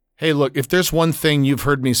Hey, look, if there's one thing you've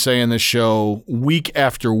heard me say in this show week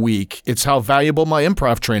after week, it's how valuable my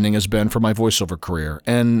improv training has been for my voiceover career.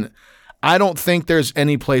 And I don't think there's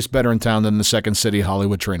any place better in town than the Second City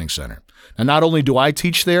Hollywood Training Center. And not only do I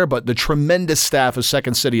teach there, but the tremendous staff of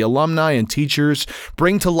Second City alumni and teachers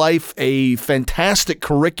bring to life a fantastic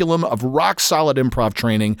curriculum of rock-solid improv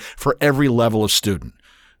training for every level of student.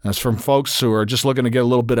 That's from folks who are just looking to get a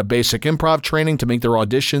little bit of basic improv training to make their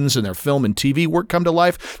auditions and their film and TV work come to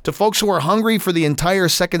life, to folks who are hungry for the entire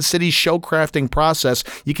Second City show crafting process.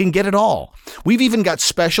 You can get it all. We've even got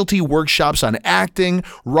specialty workshops on acting,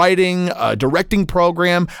 writing, a directing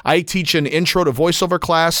program. I teach an intro to voiceover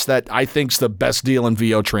class that I think's the best deal in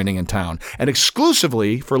VO training in town. And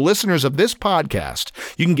exclusively for listeners of this podcast,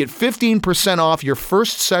 you can get 15% off your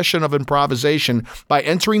first session of improvisation by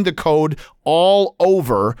entering the code all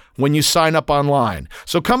over when you sign up online.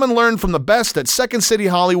 So come and learn from the best at Second City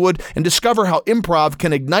Hollywood and discover how improv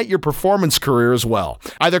can ignite your performance career as well.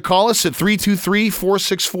 Either call us at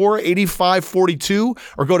 323-464-8542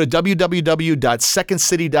 or go to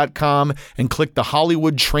www.secondcity.com and click the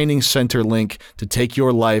Hollywood Training Center link to take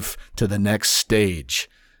your life to the next stage.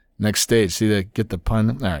 Next stage. See, they get the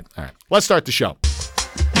pun? All right. Let's start the show.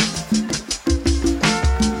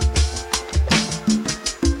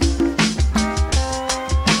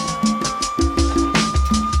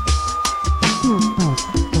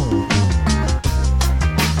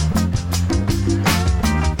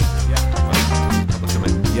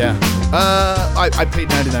 Yeah. I paid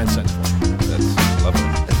 99 cents for it. That's lovely.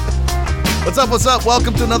 What's up?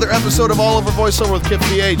 Welcome to another episode of All Over Voiceover with Kip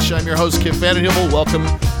VH. I'm your host, Kip Vandenheuvel. Welcome.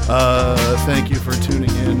 Thank you for tuning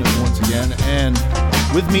in once again. And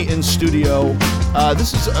with me in studio,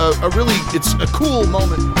 this is it's a cool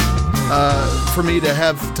moment for me to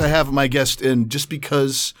have my guest in, just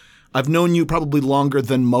because I've known you probably longer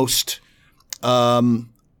than most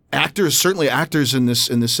actors, certainly actors in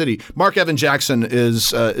this city. Marc Evan Jackson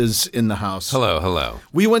is in the house. Hello.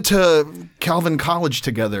 We went to Calvin College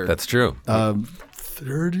together. That's true.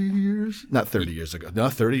 30 years? Not 30 years ago. No,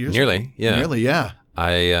 30 years Nearly, ago. yeah. Nearly, yeah.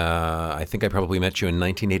 I think I probably met you in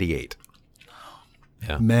 1988.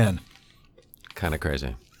 Yeah. Man. Kind of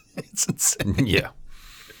crazy. It's insane. Yeah.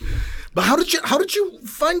 But how did you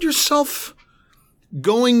find yourself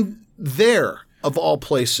going there, of all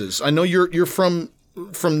places? I know you're from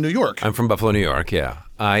New York. I'm from Buffalo, New York, yeah.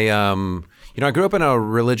 I grew up in a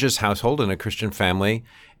religious household in a Christian family,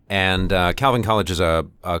 and Calvin College is a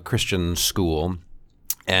Christian school,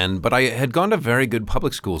 but I had gone to very good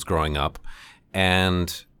public schools growing up,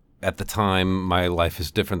 and at the time, my life is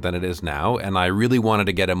different than it is now, and I really wanted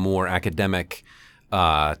to get a more academic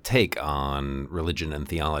take on religion and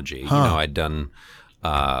theology. Huh. You know, I'd done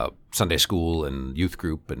Sunday school and youth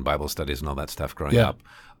group and Bible studies and all that stuff growing up.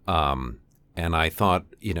 And I thought,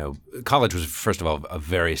 college was, first of all, a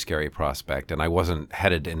very scary prospect, and I wasn't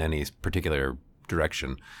headed in any particular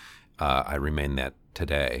direction. I remain that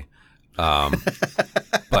today. But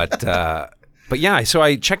yeah, so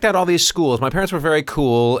I checked out all these schools. My parents were very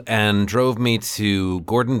cool and drove me to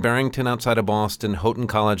Gordon Barrington outside of Boston, Houghton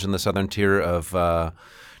College in the southern tier of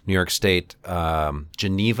New York State,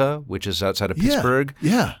 Geneva, which is outside of Pittsburgh.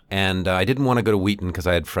 Yeah. And I didn't want to go to Wheaton because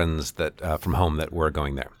I had friends that from home that were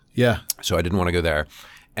going there. Yeah. So I didn't want to go there.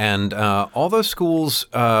 And all those schools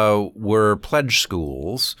were pledge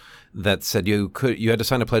schools that said you had to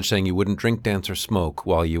sign a pledge saying you wouldn't drink, dance, or smoke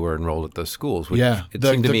while you were enrolled at those schools. Which it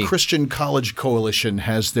seemed to me, the Christian College Coalition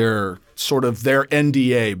has their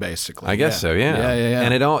NDA, basically. I guess so, yeah. Yeah.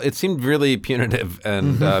 And it seemed really punitive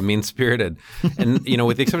and mean-spirited. And,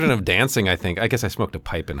 with the exception of dancing, I guess I smoked a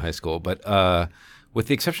pipe in high school, but with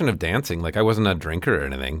the exception of dancing, like I wasn't a drinker or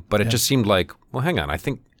anything, but it just seemed like, well, hang on, I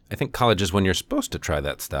think college is when you're supposed to try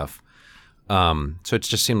that stuff. So it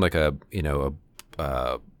just seemed like a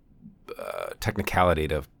technicality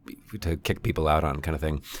to kick people out on, kind of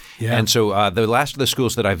thing. Yeah. And so the last of the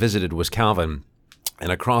schools that I visited was Calvin,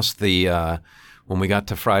 and across the when we got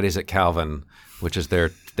to Fridays at Calvin, which is their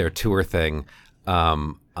tour thing,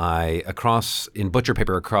 across in butcher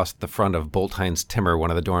paper across the front of Bolt Heinz Timmer,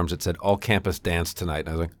 one of the dorms, it said all campus dance tonight, and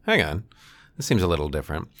I was like, hang on. This seems a little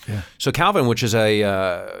different. Yeah. So Calvin, which is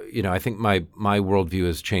I think my worldview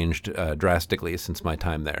has changed drastically since my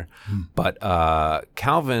time there. But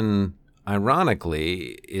Calvin,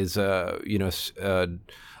 ironically, is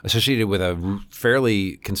associated with a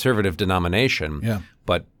fairly conservative denomination. Yeah.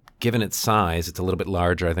 But given its size, it's a little bit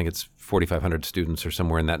larger. I think it's 4,500 students or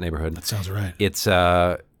somewhere in that neighborhood. That sounds right. It's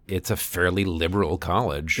a fairly liberal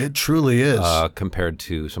college. It truly is. Compared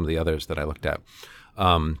to some of the others that I looked at.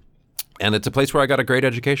 And it's a place where I got a great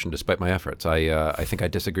education despite my efforts. I think I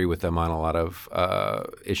disagree with them on a lot of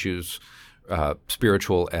issues,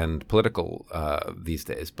 spiritual and political these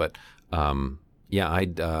days. But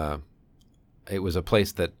it was a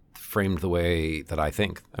place that framed the way that I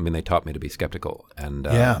think. I mean, they taught me to be skeptical and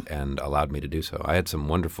allowed me to do so. I had some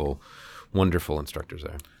wonderful, wonderful instructors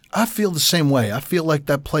there. I feel the same way. I feel like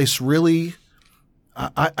that place really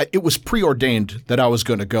it was preordained that I was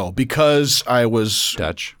going to go because I was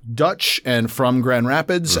Dutch and from Grand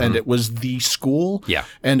Rapids, and it was the school. Yeah.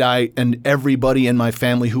 And everybody in my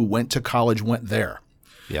family who went to college went there.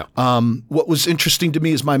 Yeah. What was interesting to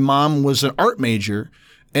me is my mom was an art major,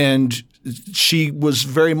 and she was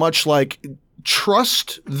very much like,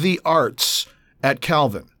 trust the arts at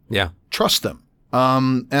Calvin. Yeah. Trust them.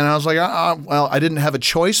 And I was like, well, I didn't have a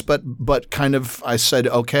choice, but kind of I said,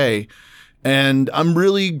 okay. And I'm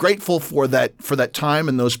really grateful for that time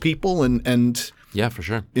and those people and yeah, for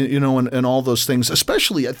sure. And all those things.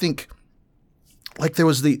 Especially, I think, like there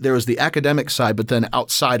was the academic side, but then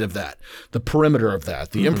outside of that, the perimeter of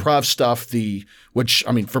that, the improv stuff, which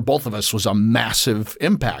I mean, for both of us was a massive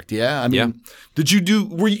impact. Yeah, I mean, did you do?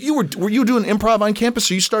 Were you doing improv on campus?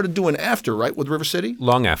 So you started doing after, right, with River City?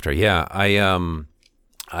 Long after, yeah.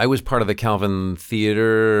 I was part of the Calvin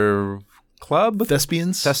Theater Club,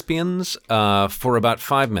 Thespians, for about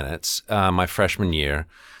 5 minutes my freshman year.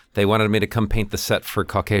 They wanted me to come paint the set for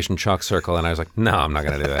Caucasian Chalk Circle, and I was like, no, I'm not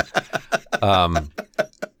going to do that.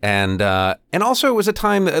 And also it was a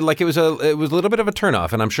time like it was a little bit of a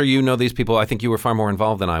turnoff, and I'm sure you know these people. I think you were far more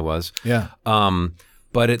involved than I was. Yeah.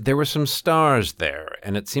 But there were some stars there,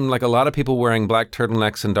 and it seemed like a lot of people wearing black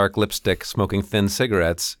turtlenecks and dark lipstick, smoking thin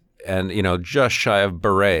cigarettes, and just shy of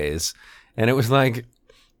berets, and it was like,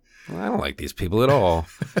 I don't like these people at all.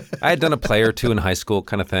 I had done a play or two in high school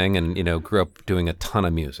kind of thing and, grew up doing a ton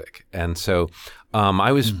of music. And so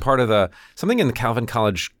I was part of something in the Calvin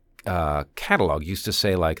College catalog used to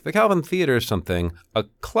say like the Calvin Theater is something, a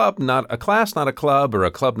club, not a class, not a club, or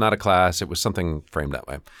a club, not a class. It was something framed that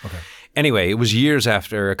way. Okay. Anyway, it was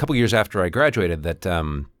a couple years after I graduated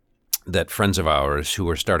that friends of ours who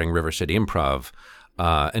were starting River City Improv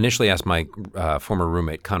initially asked my former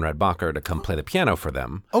roommate, Conrad Bacher, to come play the piano for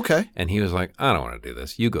them. Okay. And he was like, I don't want to do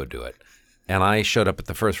this. You go do it. And I showed up at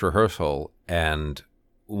the first rehearsal and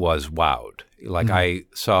was wowed. Like I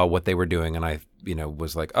saw what they were doing and I,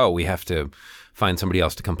 was like, oh, we have to find somebody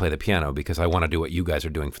else to come play the piano because I want to do what you guys are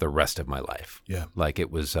doing for the rest of my life. Yeah. Like it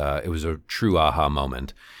was a true aha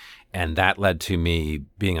moment. And that led to me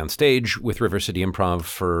being on stage with River City Improv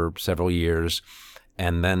for several years.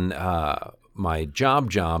 And then my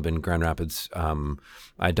job in Grand Rapids,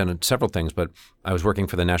 I'd done several things, but I was working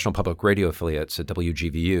for the National Public Radio affiliates at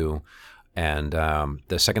WGVU, and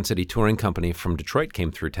the Second City Touring Company from Detroit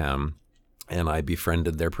came through town, and I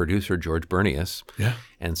befriended their producer, George Bernius,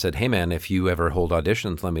 and said, hey, man, if you ever hold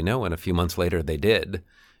auditions, let me know. And a few months later, they did,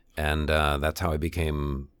 and that's how I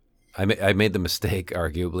became... I made the mistake,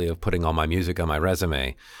 arguably, of putting all my music on my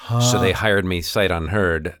resume, so they hired me sight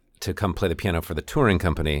unheard to come play the piano for the touring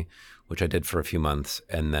company, which I did for a few months,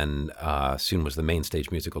 and then soon was the main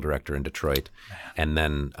stage musical director in Detroit, and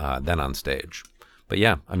then on stage. But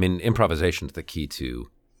yeah, I mean, improvisation is the key to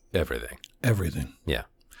everything. Everything. Yeah.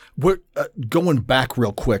 We're going back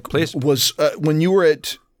real quick. Please. Was when you were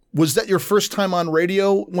was that your first time on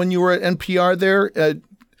radio when you were at NPR there?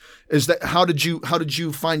 How did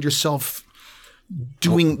you find yourself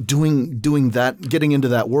doing that, getting into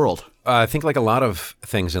that world? I think like a lot of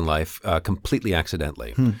things in life, completely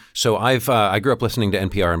accidentally. So I grew up listening to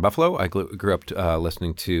NPR in Buffalo. I grew up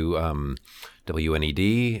listening to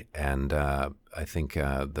WNED and I think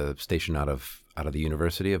the station out of the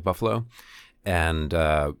University of Buffalo, and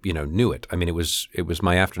knew it. I mean, it was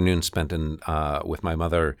my afternoon spent with my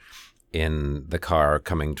mother in the car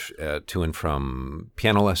coming to and from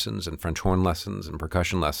piano lessons and French horn lessons and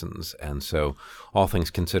percussion lessons, and so all things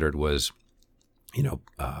considered was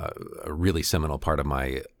a really seminal part of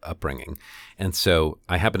my upbringing. And so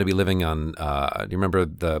I happened to be living on, do you remember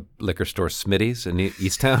the liquor store Smitty's in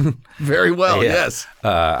Easttown? Very well, Yeah. Yes.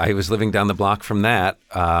 I was living down the block from that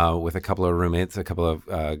with a couple of roommates, a couple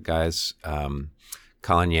of guys,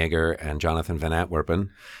 Colin Yeager and Jonathan Van Antwerpen.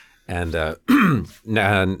 And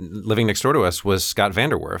living next door to us was Scott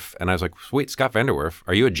Vanderwerf. And I was like, wait, Scott Vanderwerf,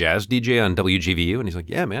 are you a jazz DJ on WGVU? And he's like,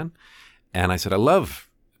 yeah, man. And I said, I love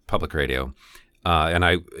public radio.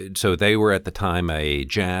 So they were at the time a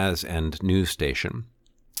jazz and news station,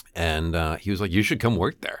 and he was like, "You should come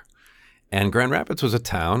work there." And Grand Rapids was a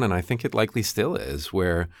town, and I think it likely still is,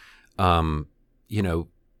 where,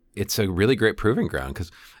 it's a really great proving ground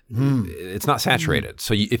because it's not saturated.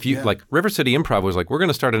 So if you like River City Improv was like, we're going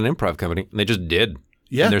to start an improv company, and they just did,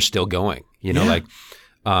 and they're still going. You know, like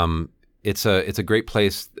it's a great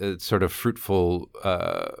place. It's sort of fruitful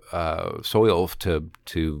soil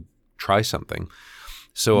to try something.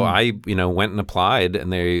 So I, went and applied,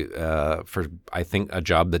 and they for I think a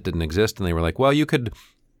job that didn't exist, and they were like, well, you could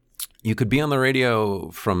be on the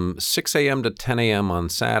radio from 6 a.m. to 10 a.m. on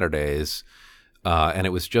Saturdays. And it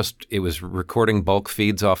was recording bulk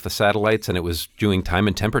feeds off the satellites, and it was doing time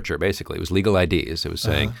and temperature, basically. It was legal IDs. It was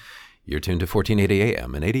saying, you're tuned to 1480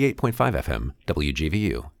 AM and 88.5 FM,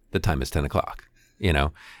 WGVU. The time is 10 o'clock,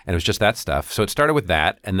 and it was just that stuff. So it started with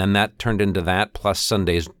that, and then that turned into that, plus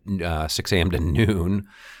Sundays, 6 a.m. to noon.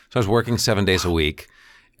 So I was working 7 days a week.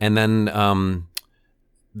 And then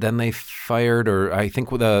they fired, or I think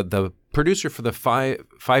the producer for the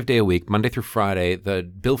 5 day a week, Monday through Friday, the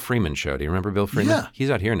Bill Freeman show. Do you remember Bill Freeman? Yeah. He's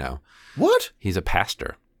out here now. What? He's a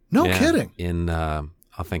pastor. No kidding. In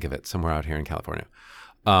I'll think of it, somewhere out here in California.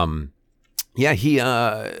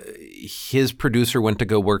 His producer went to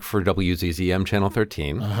go work for WZZM Channel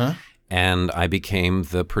 13, and I became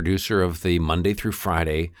the producer of the Monday through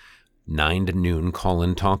Friday 9 to noon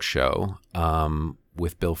call-in talk show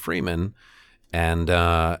with Bill Freeman,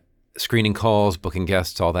 and screening calls, booking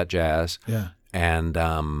guests, all that jazz. Yeah. And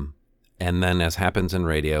then, as happens in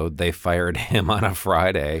radio, they fired him on a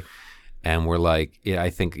Friday, and we're like, I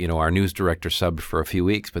think, our news director subbed for a few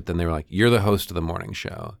weeks, but then they were like, you're the host of the morning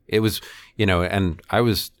show. It was, and I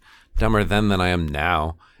was dumber then than I am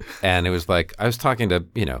now. And it was like, I was talking to,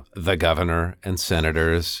 the governor and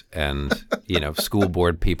senators and, school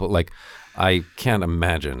board people. Like, I can't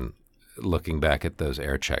imagine looking back at those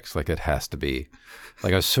air checks. Like, it has to be,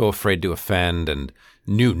 like, I was so afraid to offend and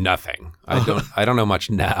knew nothing. I don't know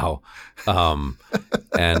much now.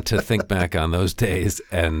 And to think back on those days,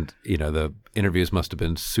 and the interviews must have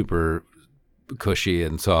been super cushy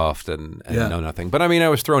and soft and know nothing. But I mean, I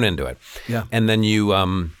was thrown into it. Yeah. And then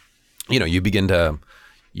you begin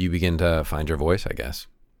to find your voice, I guess.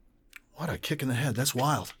 What a kick in the head. That's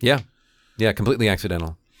wild. Yeah. Yeah, completely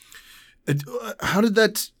accidental. How did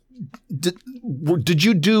that did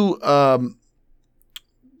you do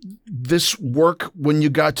this work when you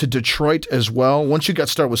got to Detroit as well? Once you got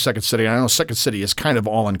started with Second City, I know Second City is kind of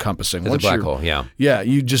all-encompassing. It's a black hole, yeah. Yeah,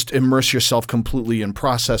 you just immerse yourself completely in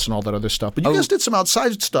process and all that other stuff. But you guys did some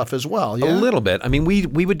outside stuff as well, yeah? A little bit. I mean, we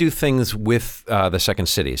would do things with the Second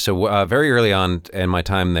City. So very early on in my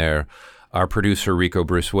time there, our producer, Rico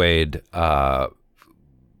Bruce Wade, got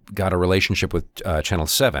a relationship with Channel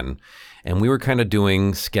 7, and we were kind of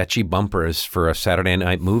doing sketchy bumpers for a Saturday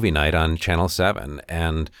night movie night on Channel 7.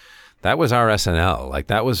 And that was our SNL. Like,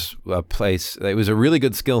 that was a place, it was a really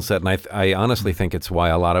good skill set. And I honestly think it's why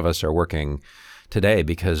a lot of us are working today,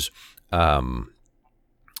 because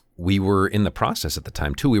we were in the process at the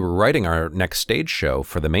time, too. We were writing our next stage show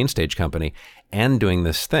for the main stage company and doing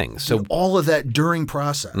this thing. So all of that during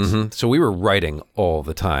process. Mm-hmm. So we were writing all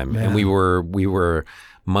the time. Man. And we were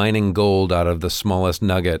mining gold out of the smallest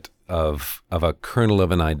nugget of a kernel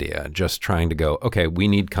of an idea, just trying to go, okay, we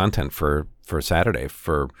need content for Saturday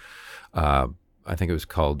for, I think it was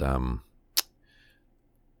called,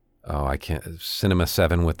 Cinema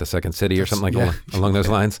 7 with the Second City or something along those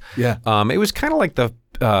lines. Yeah. It was kind of like the,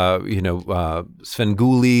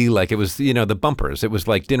 Svengoolie, like it was, the bumpers. It was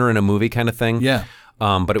like dinner and a movie kind of thing. Yeah.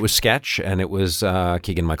 But it was sketch, and it was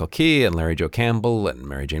Keegan-Michael Key and Larry Joe Campbell and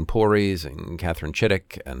Mary Jane Porres and Catherine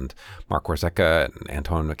Chittick and Mark Warzeka and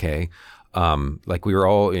Antoine McKay. Like we were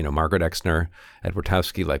all, Margaret Exner, Edward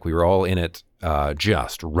Towski, like we were all in it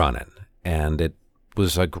just running. And it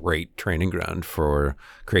was a great training ground for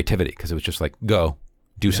creativity, because it was just like, go,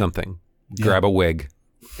 do something, grab a wig,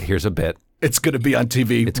 here's a bit. It's going to be on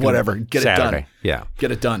TV, whatever, get Saturday. It done. Yeah.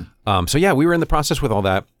 Get it done. So yeah, we were in the process with all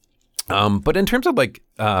that. But in terms of like,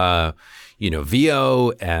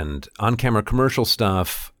 VO and on-camera commercial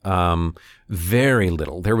stuff, very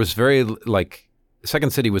little. There was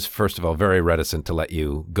Second City was, first of all, very reticent to let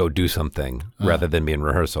you go do something rather than be in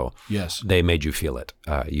rehearsal. Yes. They made you feel it.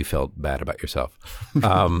 You felt bad about yourself.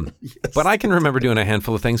 Yes. But I can remember doing a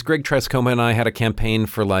handful of things. Greg Trescoma and I had a campaign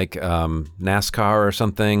for like NASCAR or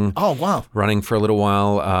something. Oh, wow. Running for a little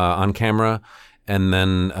while on camera. And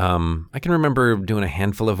then I can remember doing a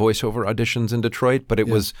handful of voiceover auditions in Detroit, but it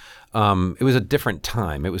was a different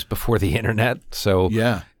time. It was before the internet, so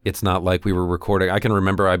it's not like we were recording. I can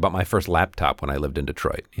remember I bought my first laptop when I lived in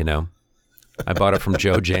Detroit. I bought it from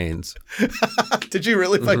Joe Jane's. Did you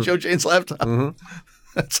really buy Joe Jane's laptop? Mm-hmm.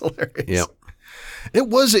 That's hilarious. Yep. It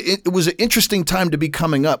was an interesting time to be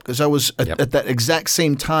coming up because I was at that exact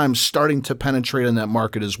same time starting to penetrate in that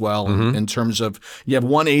market as well. In terms of you have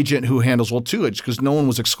one agent who handles two agents because no one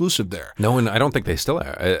was exclusive there. No one. I don't think they still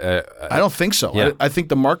are. I don't think so. Yeah. I think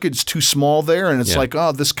the market's too small there, and it's like,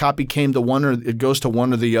 oh, this copy came to one or it goes to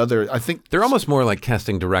one or the other. I think they're almost more like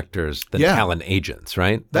casting directors than talent agents,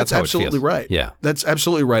 right? That's how absolutely it feels. right. Yeah, that's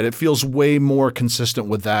absolutely right. It feels way more consistent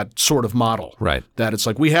with that sort of model. Right. That it's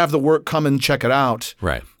like we have the work, come and check it out.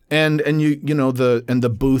 Right. And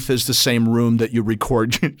the booth is the same room that you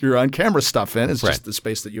record your on camera stuff in. It's just the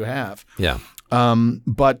space that you have. Yeah.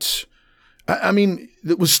 But I mean,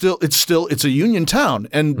 it's a union town,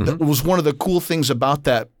 and it was one of the cool things about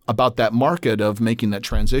that market of making that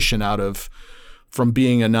transition from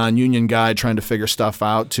being a non-union guy trying to figure stuff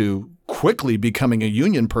out to quickly becoming a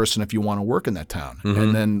union person if you want to work in that town,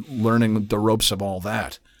 and then learning the ropes of all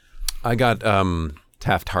that. I got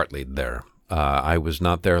Taft-Hartley there. I was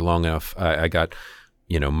not there long enough. I got,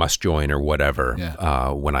 must join or whatever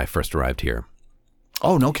when I first arrived here.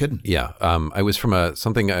 Oh, no kidding. Yeah. I was from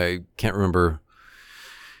something I can't remember.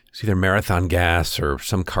 It's either Marathon Gas or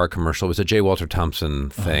some car commercial. It was a J. Walter Thompson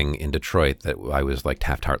thing in Detroit that I was like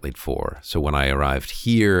Taft-Hartley for. So when I arrived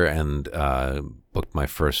here and booked my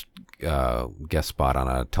first guest spot on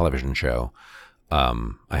a television show,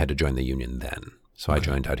 I had to join the union then. So I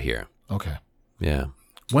joined out here. Okay. Yeah.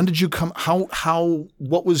 When did you come?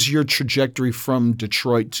 What was your trajectory from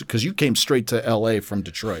Detroit? Because you came straight to L.A. from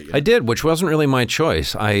Detroit. Yeah? I did, which wasn't really my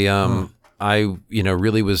choice. I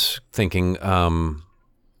really was thinking.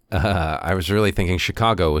 I was really thinking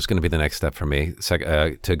Chicago was going to be the next step for me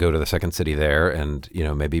to go to the second city there, and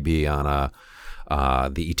maybe be on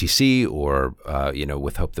the ETC or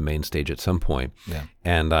with hope the main stage at some point. Yeah.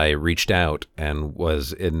 And I reached out and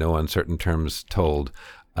was in no uncertain terms told,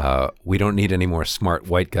 we don't need any more smart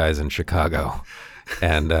white guys in Chicago.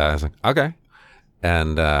 And I was like, okay.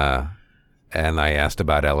 And I asked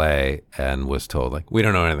about LA and was told, like, we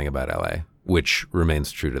don't know anything about LA, which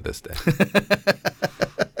remains true to this day.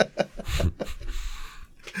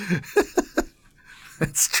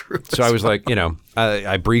 That's true. So I was like,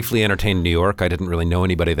 I briefly entertained New York. I didn't really know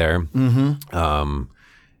anybody there.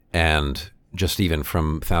 And just even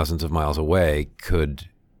from thousands of miles away could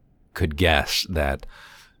guess that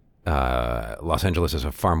Los Angeles is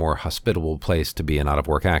a far more hospitable place to be an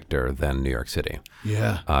out-of-work actor than New York City.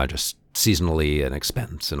 Yeah. Just seasonally and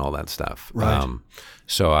expense and all that stuff. Right.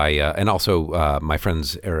 So I and also my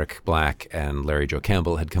friends Eric Black and Larry Joe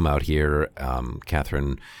Campbell had come out here.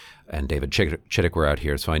 Catherine and David Chittick were out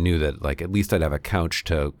here. So I knew that like at least I'd have a couch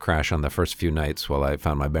to crash on the first few nights while I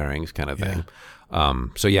found my bearings kind of thing.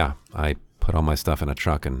 So yeah, I put all my stuff in a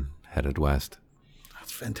truck and headed west.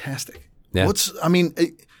 That's fantastic. Yeah.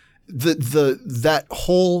 That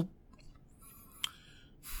whole,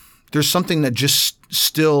 there's something that just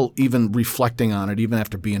still, even reflecting on it, even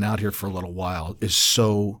after being out here for a little while, is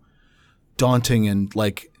so daunting and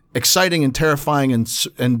like exciting and terrifying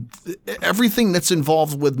and everything that's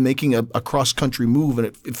involved with making a cross-country move.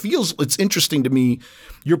 And it's interesting to me,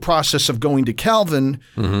 your process of going to Calvin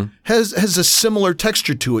has a similar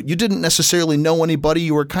texture to it. You didn't necessarily know anybody.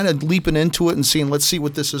 You were kind of leaping into it and seeing, let's see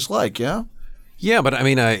what this is like, yeah? Yeah, but I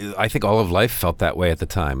mean, I think all of life felt that way at the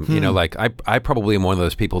time. Like I probably am one of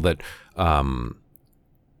those people that,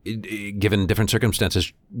 given different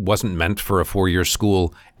circumstances, wasn't meant for a 4-year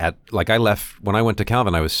school. I left when I went to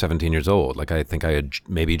Calvin, I was 17 years old. Like I think I had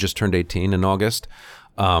maybe just turned 18 in August.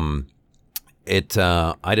 I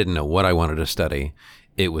didn't know what I wanted to study.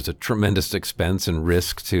 It was a tremendous expense and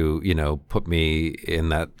risk to, put me in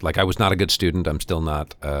that. Like I was not a good student. I'm still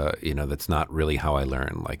not. That's not really how I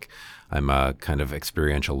learn. Like I'm a kind of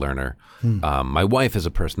experiential learner. My wife is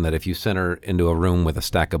a person that if you sent her into a room with a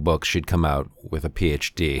stack of books, she'd come out with a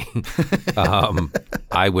PhD.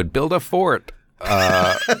 I would build a fort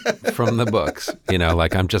from the books.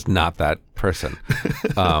 Like I'm just not that person.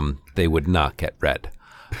 They would not get read.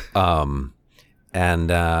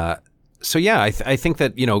 So yeah, I think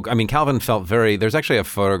that, Calvin felt there's actually a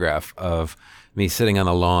photograph of me sitting on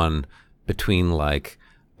the lawn between like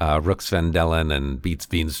Rooks Van Dellen and Beats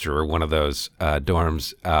Veenstra, or one of those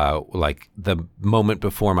dorms, like the moment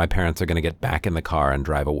before my parents are going to get back in the car and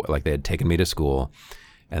drive away. Like they had taken me to school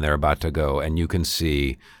and they're about to go, and you can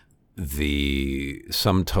see the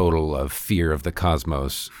sum total of fear of the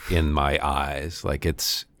cosmos in my eyes. Like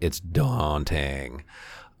it's daunting.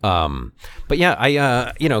 But yeah,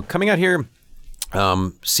 I coming out here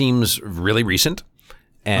seems really recent.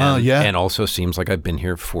 And also seems like I've been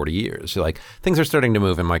here 40 years. Like things are starting to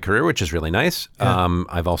move in my career, which is really nice. Yeah.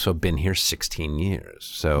 I've also been here 16 years.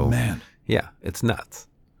 So, man, yeah, it's nuts.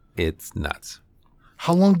 It's nuts.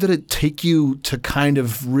 how long did it take you to kind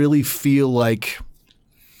of really feel like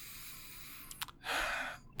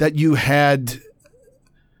that you had,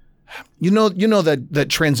 that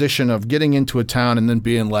transition of getting into a town and then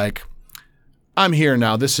being like, I'm here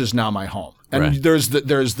now. This is now my home. And Right. there's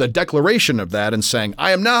the declaration of that and saying,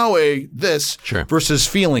 I am now a this Sure. versus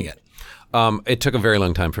feeling it. It took a very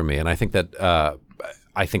long time for me, and I think that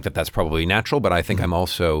that's probably natural. But I think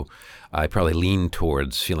I probably lean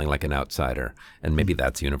towards feeling like an outsider, and maybe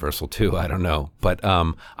that's universal too. I don't know, but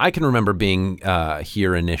I can remember being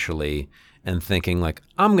here initially and thinking like,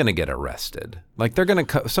 I'm gonna get arrested. Like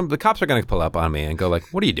the cops are gonna pull up on me and go like,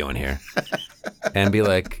 what are you doing here? And be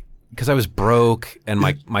like, because I was broke and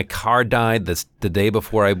my car died the day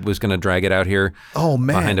before I was going to drag it out here. Oh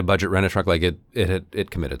man! Behind a budget rent a truck, like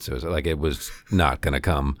it committed suicide. Like it was not going to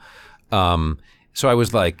come. So I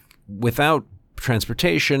was like without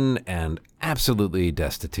transportation and absolutely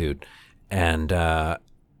destitute, and I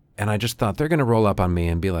just thought they're going to roll up on me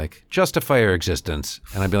and be like, justify your existence,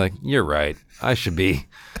 and I'd be like, you're right. I should be.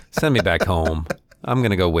 Send me back home. I'm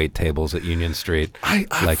gonna go wait tables at Union Street.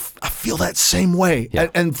 I feel that same way, Yeah.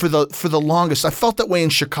 and for the longest, I felt that way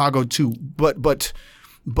in Chicago too. But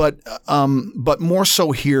more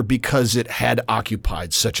so here because it had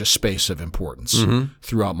occupied such a space of importance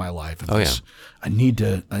throughout my life. Oh, yeah. I need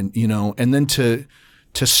to, and then to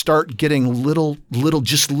start getting little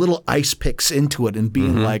ice picks into it and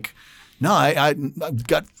being like, no, I've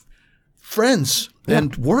got friends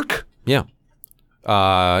and work. Yeah.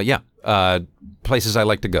 Places I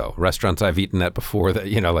like to go, restaurants I've eaten at before. That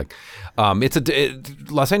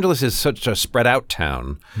Los Angeles is such a spread out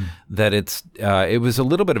town that it was a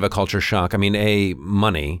little bit of a culture shock. I mean,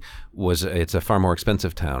 it's a far more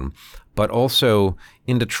expensive town, but also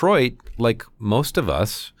in Detroit, like most of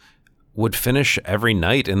us would finish every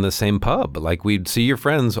night in the same pub. Like we'd see your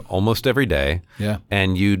friends almost every day,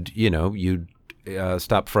 and you'd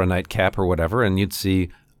stop for a nightcap or whatever, and you'd see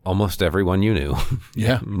almost everyone you knew,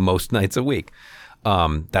 most nights a week.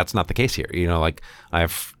 That's not the case here. Like I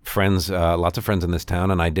have friends, lots of friends in this town,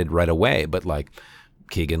 and I did right away. But like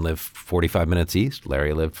Keegan lived 45 minutes east,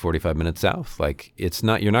 Larry lived 45 minutes south. Like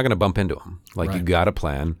you're not going to bump into them. Like Right. You got to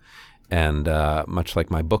plan. And much like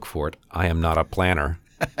my book for it, I am not a planner.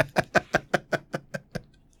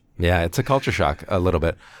 Yeah, it's a culture shock a little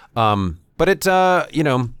bit. But it's I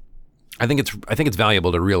think it's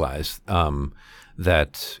valuable to realize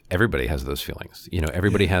that everybody has those feelings.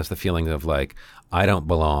 Everybody has the feeling of like, I don't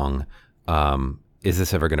belong. Is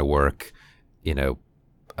this ever going to work?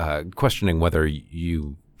 Questioning whether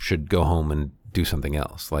you should go home and do something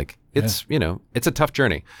else. Like it's a tough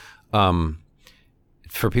journey.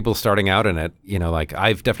 For people starting out in it, like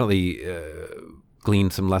I've definitely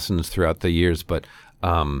gleaned some lessons throughout the years, but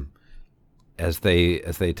as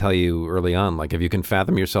they tell you early on, like if you can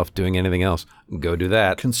fathom yourself doing anything else, go do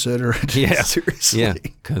that. Consider it seriously. Yeah,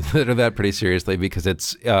 consider that pretty seriously because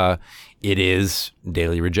it is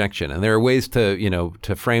daily rejection, and there are ways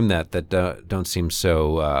to frame that don't seem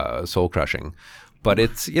so soul crushing, but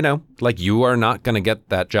it's like you are not going to get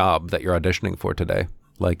that job that you're auditioning for today,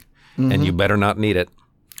 like, and you better not need it.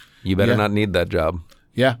 You better not need that job.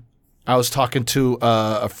 Yeah. I was talking to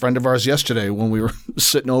a friend of ours yesterday when we were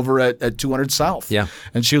sitting over at 200 South. Yeah.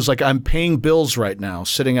 And she was like, I'm paying bills right now,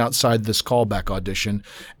 sitting outside this callback audition.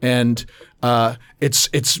 And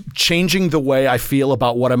it's changing the way I feel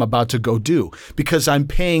about what I'm about to go do because I'm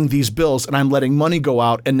paying these bills and I'm letting money go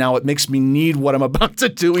out. And now it makes me need what I'm about to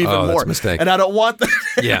do even more. That's a mistake. And I don't want that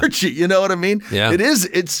energy. You know what I mean? Yeah. It is.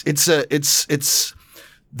 It's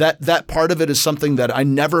that part of it is something that I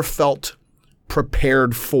never felt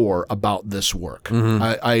prepared for about this work.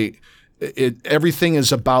 Everything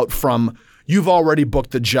is about from you've already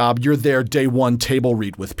booked the job, you're there day one, table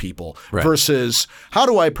read with people, right. versus how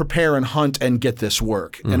do I prepare and hunt and get this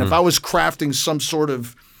work? And if I was crafting some sort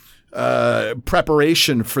of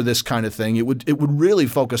preparation for this kind of thing, it would really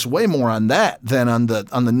focus way more on that than on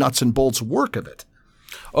the nuts and bolts work of it.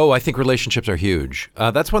 Oh, I think relationships are huge.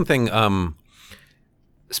 That's one thing.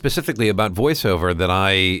 Specifically about voiceover that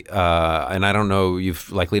and I don't know, you've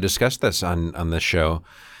likely discussed this on this show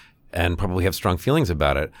and probably have strong feelings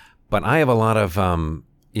about it, but I have a lot of,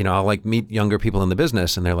 I'll like meet younger people in the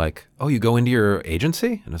business and they're like, oh, you go into your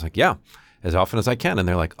agency? And I was like, yeah, as often as I can. And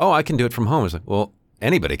they're like, oh, I can do it from home. I was like, well,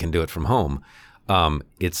 anybody can do it from home.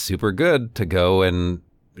 It's super good to go and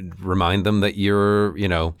remind them that you're,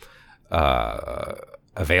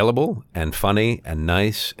 available and funny and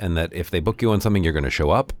nice, and that if they book you on something, you're going to show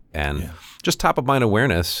up. And just top of mind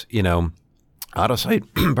awareness, out of sight,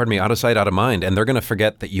 out of sight, out of mind, and they're going to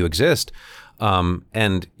forget that you exist.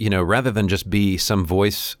 And, rather than just be some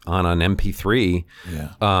voice on an MP3,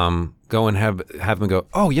 go and have them go,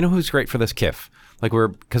 oh, you know who's great for this? Kiff. Like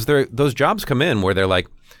because those jobs come in where they're like,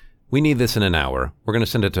 we need this in an hour. We're going to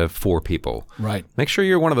send it to 4 people. Right. Make sure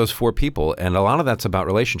you're one of those 4 people. And a lot of that's about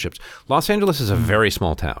relationships. Los Angeles is a very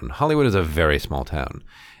small town. Hollywood is a very small town.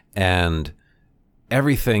 And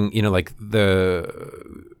everything, you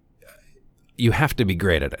have to be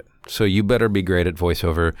great at it. So you better be great at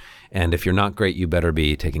voiceover. And if you're not great, you better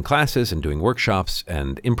be taking classes and doing workshops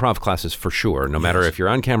and improv classes for sure. No matter if you're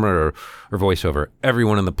on camera or voiceover,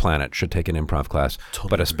 everyone on the planet should take an improv class,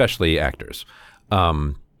 but especially actors.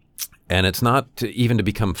 And it's not even to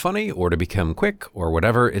become funny or to become quick or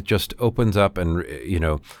whatever. It just opens up and,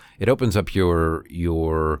 it opens up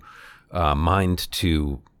your mind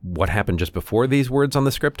to what happened just before these words on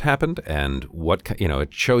the script happened, and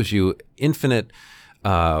it shows you infinite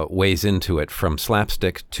ways into it, from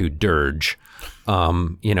slapstick to dirge,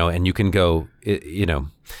 and you can go,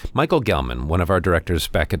 Michael Gelman, one of our directors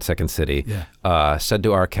back at Second City, said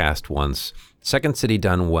to our cast once, Second City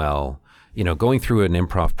done well, going through an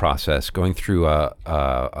improv process, going through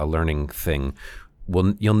a learning thing,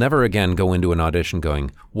 you'll never again go into an audition going,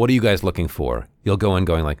 what are you guys looking for? You'll go in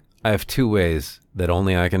going like, I have 2 ways that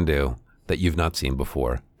only I can do that you've not seen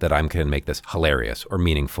before, that I can make this hilarious or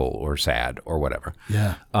meaningful or sad or whatever.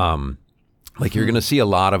 Yeah. You're going to see a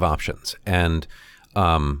lot of options. And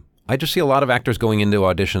I just see a lot of actors going into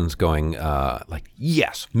auditions going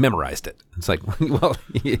yes, memorized it. It's like, well,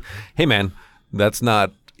 hey man, that's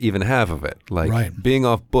not even half of it. Being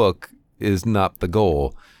off book is not the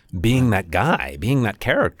goal. Being that guy, being that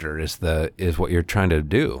character is what you're trying to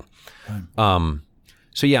do. Right.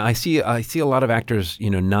 So yeah, I see a lot of actors,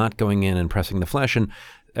 not going in and pressing the flesh. And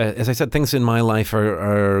as I said, things in my life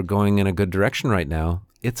are going in a good direction right now.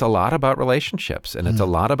 It's a lot about relationships, and it's a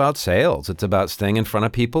lot about sales. It's about staying in front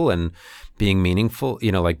of people and being meaningful,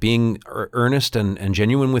 being earnest and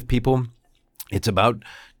genuine with people. It's about,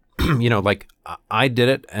 I did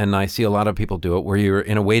it, and I see a lot of people do it, where you're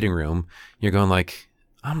in a waiting room, you're going like,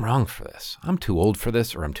 I'm wrong for this. I'm too old for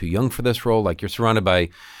this, or I'm too young for this role. Like, you're surrounded by,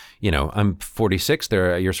 I'm 46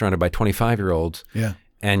 there, you're surrounded by 25-year-olds. Yeah.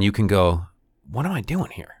 And you can go, what am I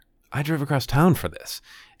doing here? I drove across town for this.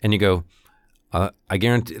 And you go, I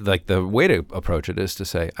guarantee, the way to approach it is to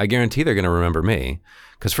say, I guarantee they're going to remember me.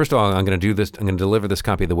 Because first of all, I'm going to do this, I'm going to deliver this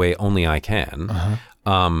copy the way only I can.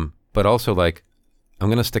 But also I'm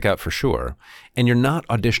going to stick out for sure. And you're not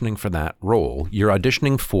auditioning for that role. You're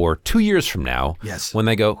auditioning for 2 years from now. Yes. When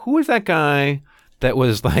they go, who is that guy that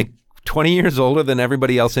was 20 years older than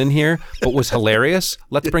everybody else in here, but was hilarious?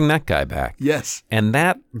 Let's bring that guy back. Yes. And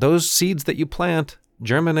those seeds that you plant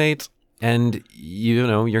germinate, and you're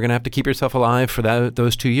going to have to keep yourself alive for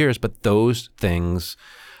those 2 years, but those things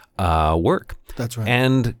work. That's right.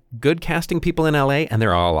 And good casting people in LA, and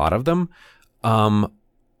there are a lot of them,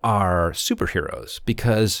 are superheroes,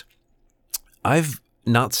 because I've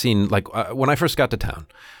not seen, when I first got to town,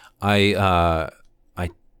 I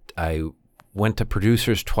went to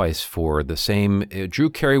producers twice for the same. Drew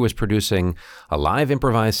Carey was producing a live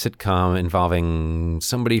improvised sitcom involving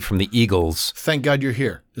somebody from the Eagles. Thank God You're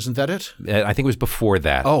Here. Isn't that it? I think it was before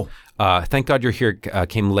that. Oh. Thank God You're Here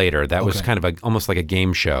came later. That was kind of almost like a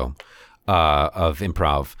game show of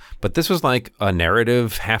improv. But this was like a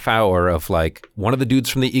narrative half hour of one of the dudes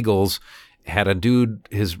from the Eagles had a dude,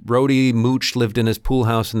 his roadie Mooch lived in his pool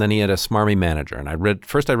house, and then he had a smarmy manager. And I read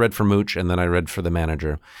for Mooch, and then I read for the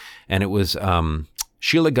manager. And it was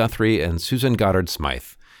Sheila Guthrie and Susan Goddard Smythe.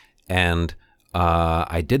 And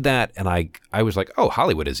I did that, and I was like, oh,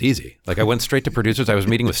 Hollywood is easy. I went straight to producers. I was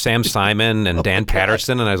meeting with Sam Simon and Dan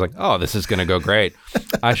Patterson, and I was like, oh, this is going to go great.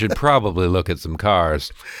 I should probably look at some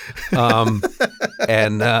cars. And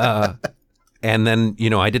then,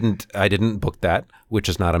 I didn't book that, which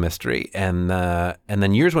is not a mystery. And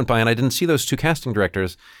then years went by, and I didn't see those 2 casting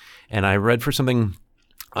directors. And I read for something,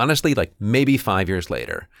 honestly, maybe 5 years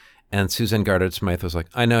later. And Susan Goddard Smythe was like,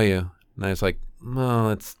 I know you. And I was like,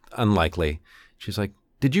 well, it's unlikely. She's like,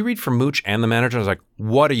 did you read for Mooch and the manager? I was like,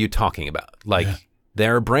 what are you talking about?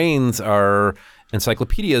 Their brains are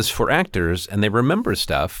encyclopedias for actors, and they remember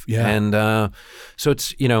stuff. Yeah. And so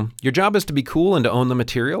it's, your job is to be cool and to own the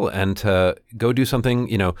material and to go do something,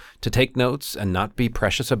 to take notes and not be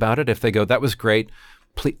precious about it. If they go, that was great,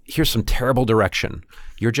 please, here's some terrible direction.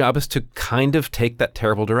 Your job is to kind of take that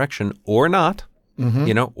terrible direction or not,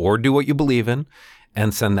 or do what you believe in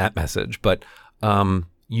and send that message. But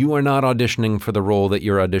you are not auditioning for the role that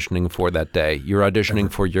you're auditioning for that day. You're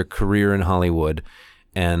auditioning for your career in Hollywood.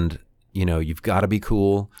 And, you've got to be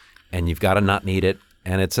cool, and you've got to not need it.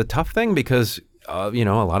 And it's a tough thing because a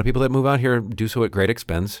lot of people that move out here do so at great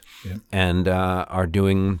expense and are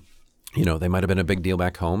doing, they might have been a big deal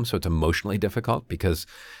back home. So it's emotionally difficult because,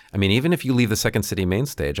 even if you leave the Second City main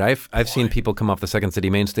stage, I've seen people come off the Second City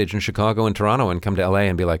main stage in Chicago and Toronto and come to LA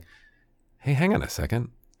and be like, hey, hang on a second.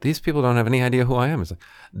 These people don't have any idea who I am. It's like,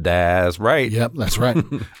 that's right. Yep, that's right.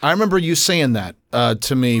 I remember you saying that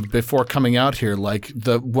to me before coming out here. Like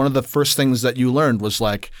one of the first things that you learned was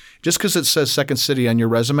like, just because it says Second City on your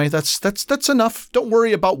resume, that's enough. Don't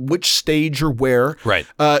worry about which stage or where. Right.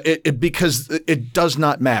 Because it does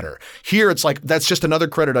not matter. Here, it's like that's just another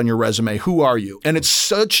credit on your resume. Who are you? And it's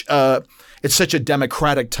such a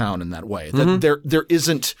democratic town in that way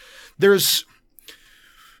that there's.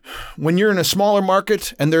 When you're in a smaller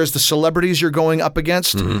market and there's the celebrities you're going up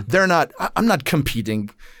against, I'm not competing.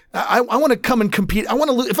 I want to come and compete. If I'm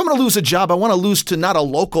going to lose a job, I want to lose to not a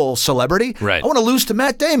local celebrity. Right. I want to lose to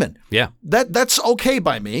Matt Damon. Yeah. That's okay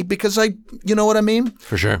by me because you know what I mean?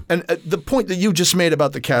 For sure. And the point that you just made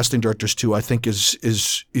about the casting directors too, I think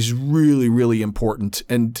is really, really important.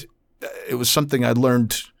 And it was something I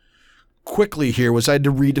learned quickly here was I had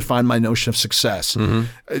to redefine my notion of success.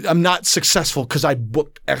 I'm not successful because I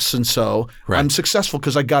booked X and so. Right. I'm successful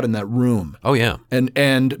because I got in that room. Oh yeah,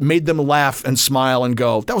 and made them laugh and smile and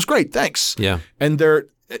go, "That was great, thanks." Yeah. And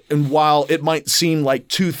while it might seem like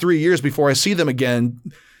 2-3 years before I see them again,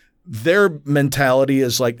 their mentality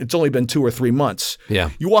is like it's only been 2 or 3 months.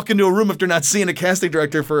 Yeah. You walk into a room after not seeing a casting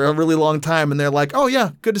director for a really long time, and they're like, "Oh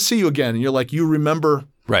yeah, good to see you again." And you're like, "You remember?"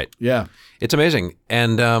 Right. Yeah. It's amazing,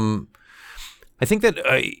 and I think that,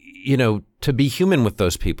 to be human with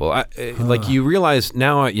those people, like you realize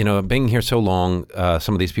now, being here so long,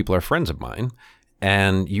 some of these people are friends of mine,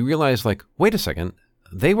 and you realize like, wait a second,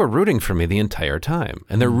 they were rooting for me the entire time,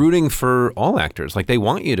 and they're rooting for all actors. Like they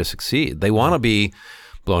want you to succeed. They want to be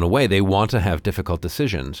blown away. They want to have difficult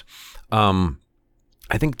decisions.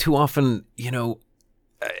 I think too often,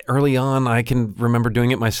 early on, I can remember doing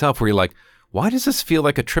it myself where you're like, why does this feel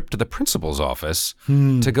like a trip to the principal's office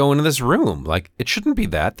to go into this room? Like, it shouldn't be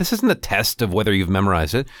that. This isn't a test of whether you've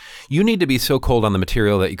memorized it. You need to be so cold on the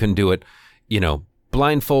material that you can do it,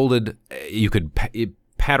 blindfolded. You could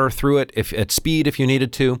patter through it at speed if you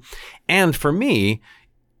needed to. And for me,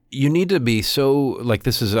 you need to be so, like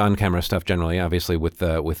this is on-camera stuff generally. Obviously, with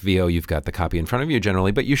VO, you've got the copy in front of you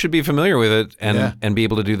generally, but you should be familiar with it and be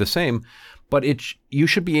able to do the same. But you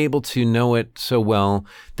should be able to know it so well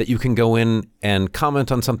that you can go in and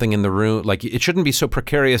comment on something in the room. Like it shouldn't be so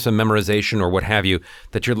precarious a memorization or what have you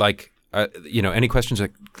that you're like, any questions?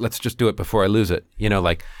 Like, let's just do it before I lose it.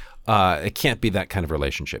 It can't be that kind of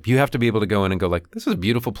relationship. You have to be able to go in and go like, this is a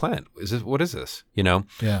beautiful plant. What is this? Yeah.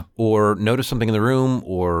 Or notice something in the room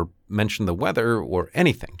or mention the weather or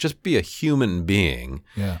anything. Just be a human being.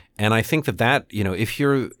 Yeah. And I think that if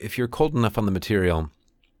you're cold enough on the material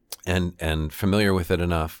and familiar with it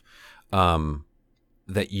enough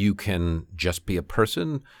that you can just be a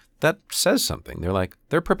person that says something.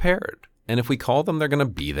 They're prepared. And if we call them, they're going to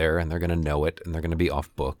be there and they're going to know it and they're going to be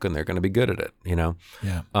off book and they're going to be good at it, Yeah.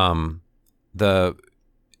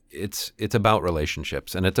 It's about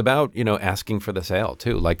relationships and it's about, asking for the sale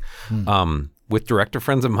too. Like with director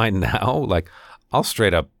friends of mine now, like I'll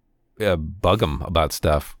straight up bug them about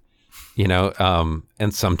stuff, and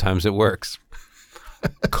sometimes it works.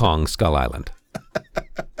 Kong Skull Island.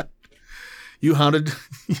 You hounded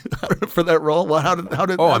for that role? Well, how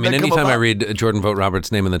did Oh, anytime I read Jordan Vogt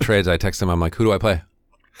Roberts' name in the trades, I text him. I'm like, who do I play?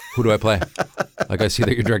 Who do I play? Like, I see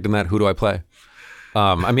that you're directing that. Who do I play?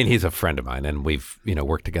 He's a friend of mine, and we've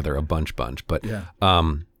worked together a bunch. But yeah.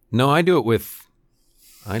 No, I do it with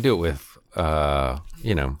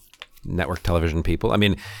network television people.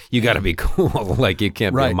 You got to be cool. Like, you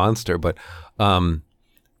can't be a monster. But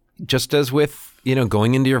just as with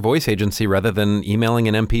going into your voice agency rather than emailing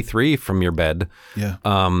an MP3 from your bed. Yeah.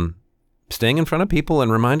 Staying in front of people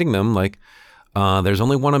and reminding them like, there's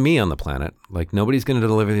only one of me on the planet. Like nobody's going to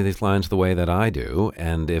deliver these lines the way that I do.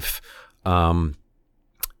 And if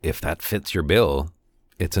that fits your bill,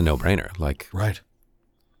 it's a no-brainer. Like, right.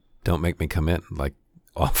 Don't make me come in. Like,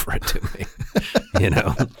 offer it to me.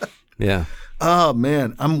 Yeah. Oh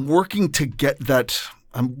man, I'm working to get that.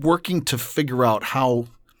 I'm working to figure out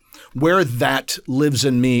where that lives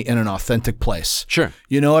in me in an authentic place. Sure.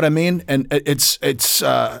 You know what I mean? And it's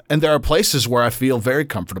and there are places where I feel very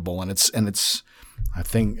comfortable and it's I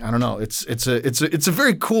think, I don't know, it's a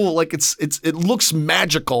very cool, like it looks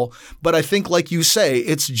magical, but I think like you say,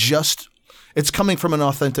 it's coming from an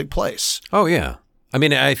authentic place. Oh yeah.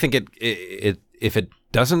 I think it if it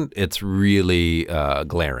doesn't, it's really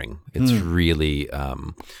glaring. It's really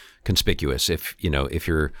conspicuous if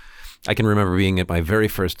you're I can remember being at my very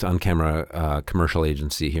first on-camera commercial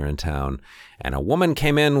agency here in town, and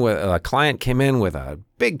a client came in with a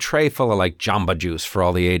big tray full of like Jamba Juice for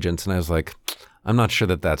all the agents, and I was like, I'm not sure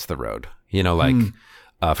that that's the road.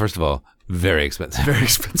 First of all, very expensive. Very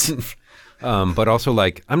expensive. But also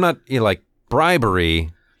like, I'm not like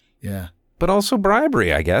bribery. Yeah. But also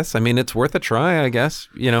bribery, I guess. I mean, it's worth a try, I guess.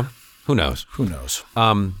 Who knows? Who knows?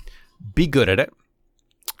 Be good at it.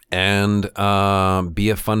 And be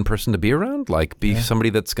a fun person to be around. Like, be somebody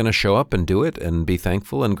that's going to show up and do it and be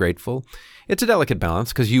thankful and grateful. It's a delicate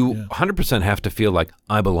balance because you 100% have to feel like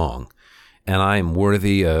I belong. And I am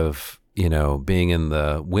worthy of, being in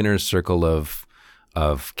the winner's circle of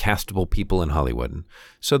castable people in Hollywood.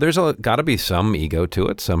 So there's got to be some ego to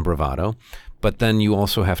it, some bravado. But then you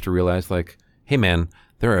also have to realize, like, hey, man,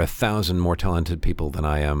 there are 1,000 more talented people than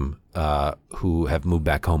I am who have moved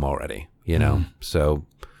back home already, So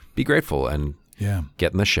be grateful and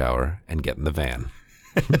get in the shower and get in the van.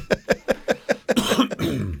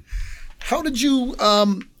 How did you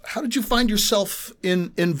find yourself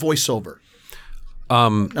in voiceover? I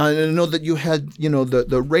know that you had,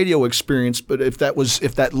 the radio experience, but if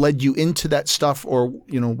that led you into that stuff, or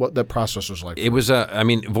what that process was like. It was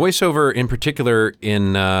voiceover in particular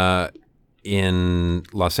in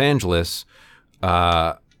Los Angeles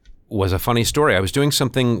was a funny story. I was doing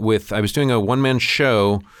a one-man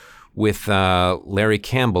show with Larry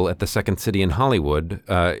Campbell at the Second City in Hollywood.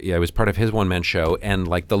 I was part of his one-man show, and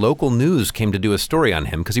like the local news came to do a story on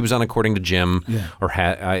him because he was on According to Jim,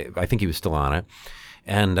 I think he was still on it.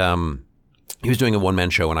 And he was doing a one-man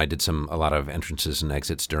show, and I did a lot of entrances and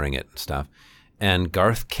exits during it and stuff. And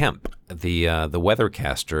Garth Kemp, the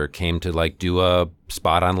weathercaster, came to like do a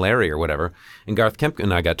spot on Larry or whatever. And Garth Kemp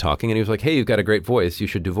and I got talking, and he was like, "Hey, you've got a great voice. You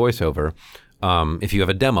should do voiceover. If you have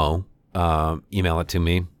a demo, email it to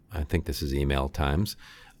me. I think this is email times,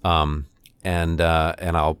 and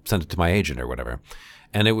I'll send it to my agent or whatever."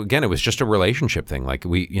 And it was just a relationship thing. Like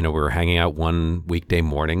we were hanging out one weekday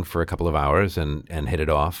morning for a couple of hours and hit it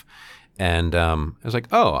off. And I was like,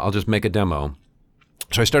 oh, I'll just make a demo.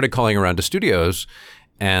 So I started calling around to studios,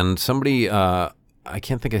 and somebody, I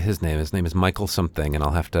can't think of his name. His name is Michael something, and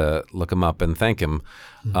I'll have to look him up and thank him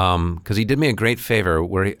because he did me a great favor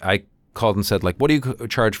where I called and said, like, what do you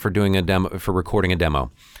charge for doing a demo, for recording a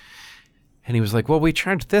demo? And he was like, well, we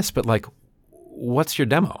charge this, but like, what's your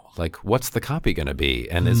demo? Like, what's the copy going to be?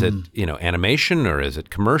 And is it, animation, or is it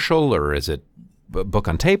commercial, or is it book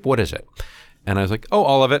on tape? What is it? And I was like, oh,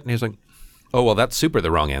 all of it. And he was like, oh, well, that's super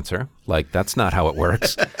the wrong answer. Like, that's not how it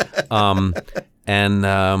works.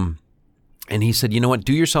 And he said, you know what,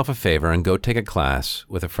 do yourself a favor and go take a class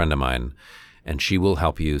with a friend of mine, and she will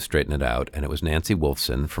help you straighten it out. And it was Nancy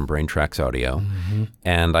Wolfson from Brain Tracks Audio. Mm-hmm.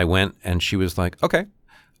 And I went, and she was like, okay.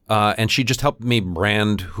 And she just helped me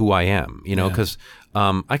brand who I am, because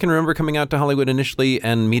I can remember coming out to Hollywood initially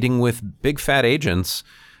and meeting with big fat agents,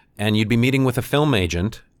 and you'd be meeting with a film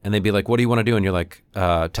agent, and they'd be like, what do you want to do? And you're like,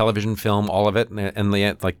 television, film, all of it. And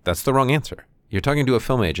they like, that's the wrong answer. You're talking to a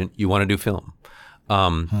film agent. You want to do film.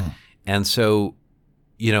 And so,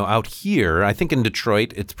 out here, I think in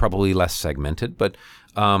Detroit, it's probably less segmented, but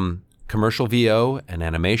commercial VO and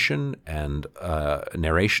animation and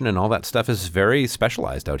narration and all that stuff is very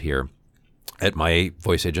specialized out here. At my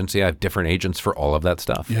voice agency, I have different agents for all of that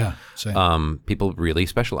stuff. Yeah, same. People really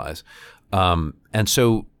specialize. And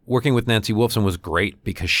so working with Nancy Wolfson was great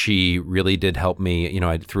because she really did help me.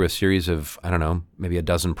 I through a series of, I don't know, maybe a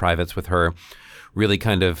dozen privates with her, really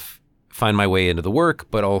kind of find my way into the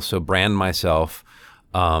work, but also brand myself.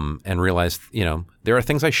 And realized, there are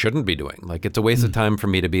things I shouldn't be doing. Like, it's a waste of time for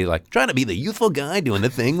me to be like trying to be the youthful guy doing the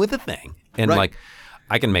thing with the thing. And like,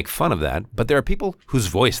 I can make fun of that, but there are people whose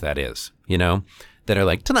voice that is, that are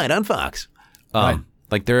like, tonight on Fox.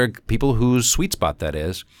 Like, there are people whose sweet spot that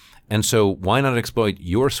is. And so why not exploit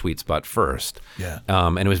your sweet spot first? Yeah.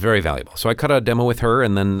 And it was very valuable. So I cut a demo with her,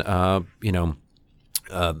 and then, one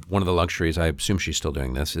of the luxuries, I assume she's still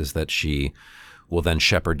doing this, is that she will then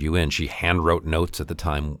shepherd you in. She hand wrote notes at the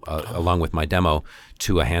time, along with my demo,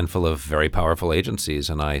 to a handful of very powerful agencies.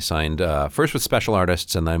 And I signed first with Special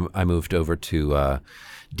Artists, and then I moved over to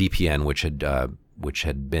DPN, which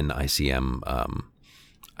had been ICM.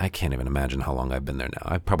 I can't even imagine how long I've been there now.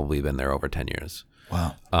 I've probably been there over 10 years.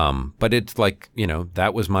 Wow. But it's like,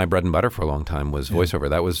 that was my bread and butter for a long time, was voiceover.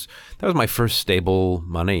 That was my first stable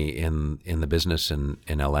money in the business in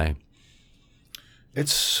LA. I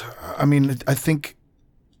think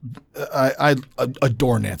I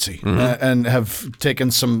adore Nancy, and have taken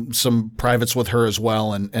some privates with her as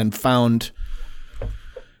well, and found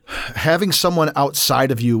having someone outside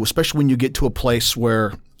of you, especially when you get to a place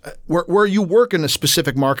where where you work in a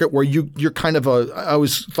specific market where you're kind of I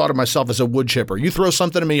always thought of myself as a wood chipper. You throw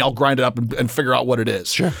something to me, I'll grind it up and figure out what it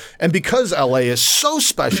is. Sure. And because LA is so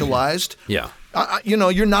specialized, Yeah.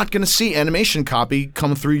 You're not going to see animation copy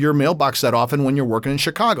come through your mailbox that often when you're working in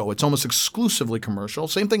Chicago. It's almost exclusively commercial.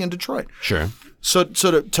 Same thing in Detroit. Sure. So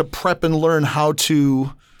to prep and learn how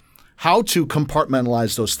to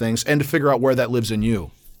compartmentalize those things and to figure out where that lives in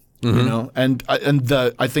you, you know, and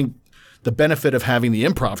I think the benefit of having the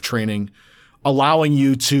improv training, allowing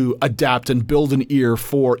you to adapt and build an ear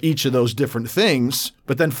for each of those different things,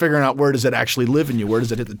 but then figuring out where does it actually live in you, where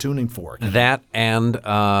does it hit the tuning fork. That and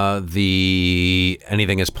the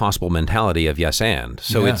anything is possible mentality of yes and.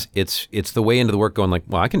 So it's the way into the work going like,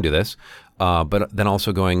 well, I can do this, but then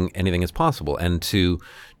also going anything is possible, and to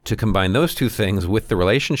combine those two things with the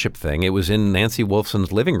relationship thing. It was in Nancy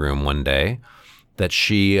Wolfson's living room one day that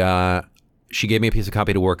she gave me a piece of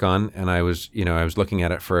copy to work on, and I was looking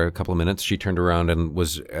at it for a couple of minutes. She turned around and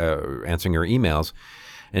was answering her emails,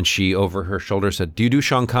 and she, over her shoulder, said, "Do you do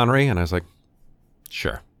Sean Connery?" And I was like,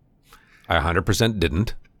 "Sure." I 100%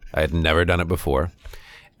 didn't. I had never done it before.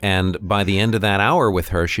 And by the end of that hour with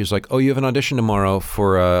her, she was like, "Oh, you have an audition tomorrow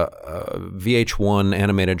for a VH1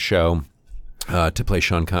 animated show to play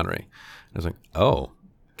Sean Connery." I was like, "Oh,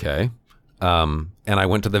 okay." And I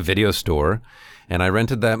went to the video store, and I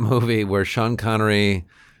rented that movie where Sean Connery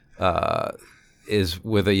is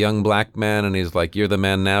with a young black man, and he's like, "You're the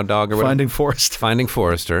man now, dog," or whatever. Finding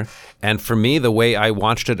Forrester. And for me, the way I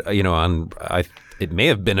watched it, it may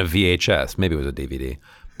have been a VHS, maybe it was a DVD,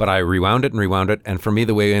 but I rewound it, and for me,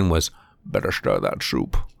 the way in was, "Better stir that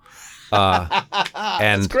soup." And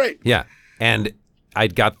That's great. Yeah, and I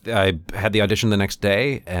had the audition the next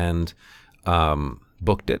day and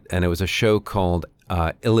booked it, and it was a show called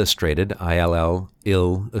Illustrated,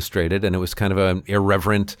 Illustrated, and it was kind of an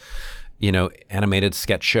irreverent, animated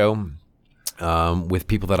sketch show with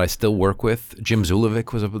people that I still work with. Jim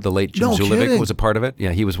Zulovic the late Jim Zulovic was a part of it.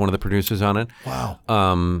 Yeah, he was one of the producers on it. Wow.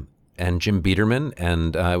 And Jim Biederman,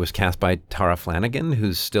 and it was cast by Tara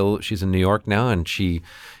Flanagan, she's in New York now, and she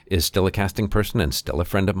is still a casting person and still a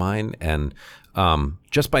friend of mine. And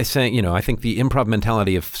just by saying, I think the improv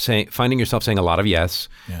mentality of finding yourself saying a lot of yes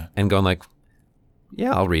and going like,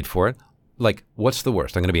 "Yeah, I'll read for it." Like, what's the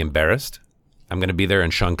worst? I'm going to be embarrassed. I'm going to be there,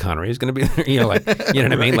 and Sean Connery is going to be there. You know what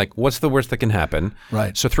I mean? Like, what's the worst that can happen?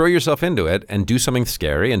 Right. So throw yourself into it and do something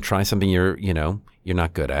scary and try something you're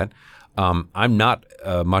not good at. I'm not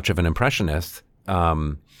much of an impressionist,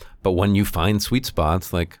 but when you find sweet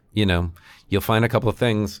spots, like, you'll find a couple of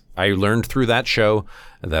things. I learned through that show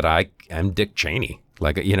that I am Dick Cheney.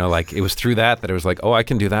 Like, like it was through that it was like, oh, I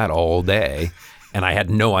can do that all day. And I had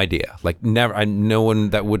no idea, like never, no one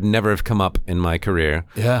that would never have come up in my career.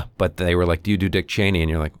 Yeah. But they were like, "Do you do Dick Cheney?" And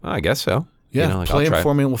you're like, "Oh, I guess so." Yeah. Like, play it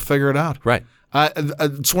for me and we'll figure it out. Right.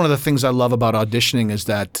 It's one of the things I love about auditioning is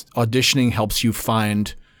that auditioning helps you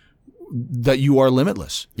find that you are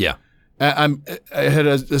limitless. Yeah. I had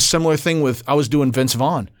a similar thing I was doing Vince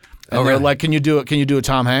Vaughn. And they're like, "Can you do it? Can you do a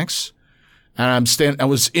Tom Hanks?" And I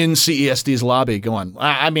was in CESD's lobby going,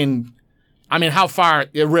 I mean, how far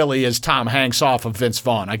it really is Tom Hanks off of Vince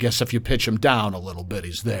Vaughn? I guess if you pitch him down a little bit,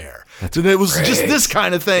 he's there. And it was just this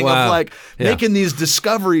kind of thing of like making these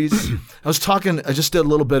discoveries. I just did a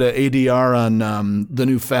little bit of ADR on the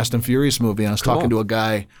new Fast and Furious movie, and I was talking to a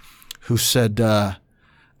guy who said,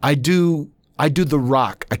 I do The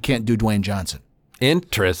Rock. I can't do Dwayne Johnson.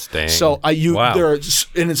 Interesting. So and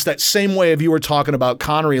it's that same way of you were talking about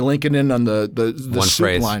Connery linking in on the one soup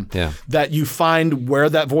phrase. line. Yeah. That you find where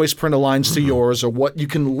that voice print aligns to yours or what you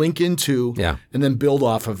can link into and then build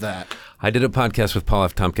off of that. I did a podcast with Paul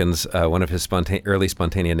F. Tompkins, one of his early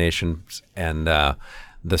Spontanea Nations, and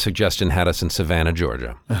the suggestion had us in Savannah,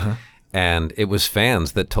 Georgia. Uh-huh. And it was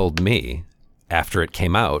fans that told me after it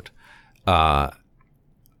came out,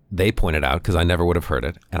 they pointed out, because I never would have heard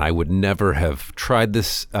it, and I would never have tried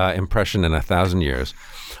this impression in 1,000 years,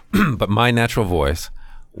 but my natural voice,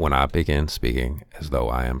 when I begin speaking as though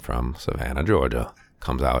I am from Savannah, Georgia,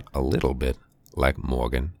 comes out a little bit like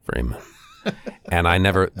Morgan Freeman. And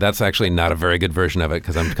that's actually not a very good version of it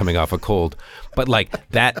because I'm coming off a cold. But like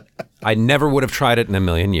that, I never would have tried it in a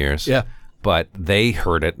million years. Yeah. But they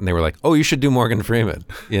heard it and they were like, "Oh, you should do Morgan Freeman,"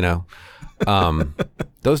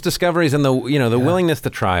 Those discoveries and the willingness to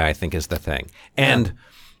try, I think, is the thing. And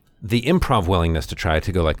the improv willingness to try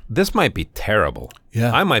to go like, this might be terrible.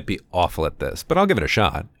 Yeah. I might be awful at this, but I'll give it a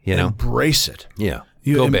shot, Embrace it. Yeah.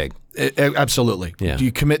 Go big. Absolutely. Yeah. Do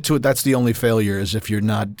you commit to it? That's the only failure is if you're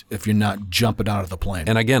not jumping out of the plane.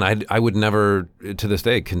 And again, I would never, to this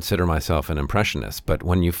day, consider myself an impressionist. But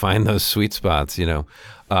when you find those sweet spots,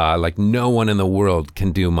 like no one in the world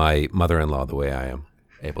can do my mother-in-law the way I am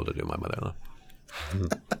able to do my mother-in-law.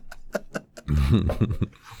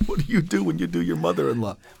 What do you do when you do your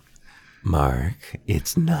mother-in-law? Mark,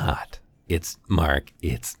 it's not. It's Mark,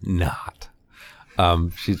 it's not.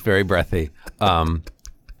 She's very breathy.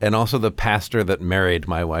 And also the pastor that married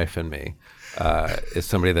my wife and me is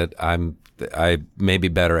somebody that I may be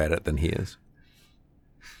better at it than he is.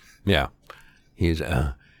 Yeah. He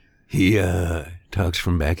talks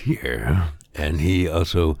from back here, and he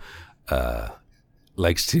also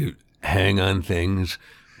likes to hang on things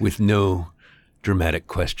with no dramatic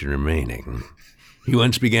question remaining. He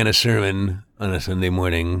once began a sermon on a Sunday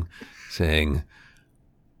morning saying,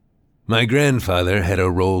 "My grandfather had a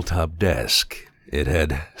roll-top desk. It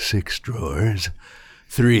had 6 drawers,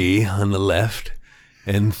 3 on the left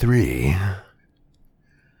and 3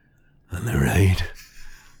 on the right."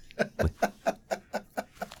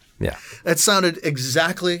 Yeah. That sounded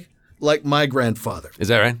exactly like my grandfather. Is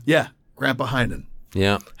that right? Yeah, Grandpa Heinen.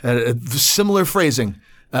 Yeah. Had a similar phrasing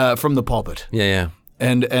from the pulpit. Yeah.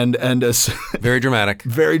 And Very dramatic.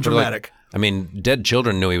 Very dramatic. Dead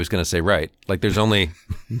children knew he was going to say right. Like there's only,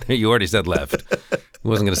 you already said left. He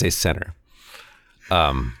wasn't going to say center.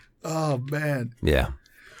 Oh man. Yeah.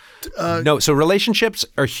 No. So relationships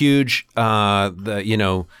are huge.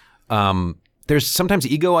 There's sometimes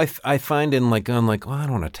ego I find in like going like, well, I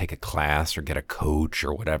don't want to take a class or get a coach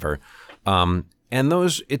or whatever. And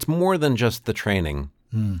those, it's more than just the training.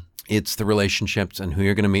 It's the relationships and who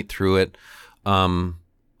you're going to meet through it. When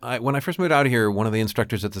I first moved out here, one of the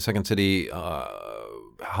instructors at the Second City,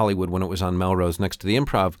 Hollywood, when it was on Melrose next to the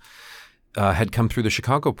Improv, had come through the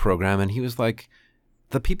Chicago program, and he was like,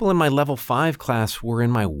 the people in my level 5 class were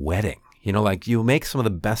in my wedding. Like you make some of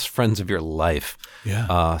the best friends of your life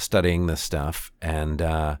studying this stuff. And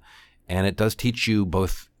it does teach you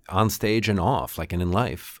both on stage and off, like and in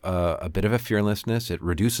life, a bit of a fearlessness. It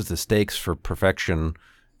reduces the stakes for perfection,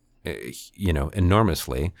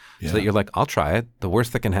 enormously, so that you're like, I'll try it. The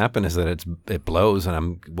worst that can happen is that it blows and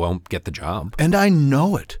I won't get the job. And I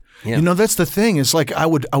know it. Yeah. That's the thing. It's like I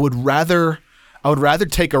would rather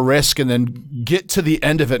take a risk and then get to the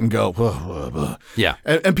end of it and go, blah, blah. Yeah.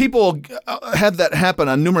 And people have that happen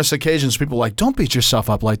on numerous occasions. People are like, don't beat yourself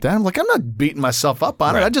up like that. I'm like, I'm not beating myself up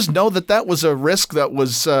on it. I just know that was a risk that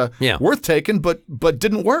was worth taking, but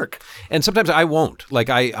didn't work. And sometimes I won't. Like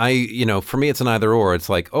for me, it's an either or. It's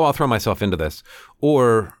like, oh, I'll throw myself into this.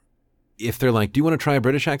 Or if they're like, do you want to try a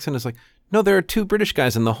British accent? It's like, no, there are 2 British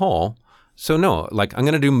guys in the hall. So no, like I'm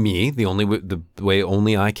going to do me the way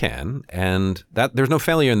only I can, and that there's no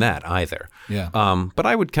failure in that either. Yeah. But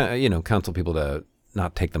I would counsel people to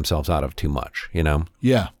not take themselves out of too much.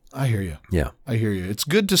 Yeah, I hear you. Yeah, I hear you. It's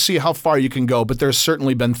good to see how far you can go, but there's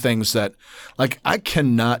certainly been things that, like, I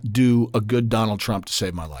cannot do a good Donald Trump to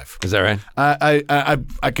save my life. Is that right?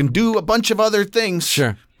 I can do a bunch of other things.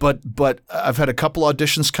 Sure. But I've had a couple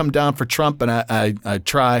auditions come down for Trump, and I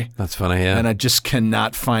try. That's funny, yeah. And I just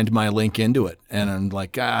cannot find my link into it. And I'm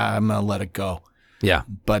like, I'm going to let it go. Yeah.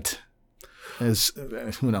 But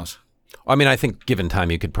who knows? I think given time,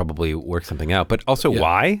 you could probably work something out. But also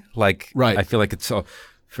why? Like, right. I feel like it's a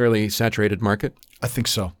fairly saturated market. I think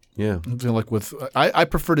so. Yeah. I feel like I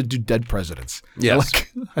prefer to do dead presidents. Yes.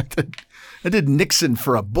 Like, I did Nixon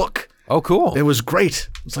for a book. Oh, cool. It was great.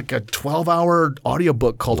 It was like a 12-hour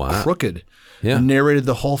audiobook called Crooked. Yeah. And narrated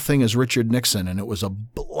the whole thing as Richard Nixon, and it was a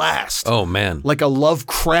blast. Oh, man. Like a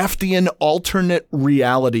Lovecraftian alternate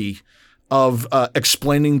reality of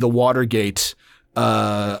explaining the Watergate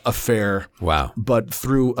affair. Wow. But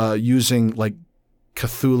through using like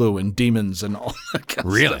Cthulhu and demons and all that kind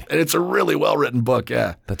of Really? stuff. And it's a really well-written book,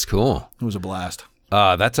 yeah. That's cool. It was a blast.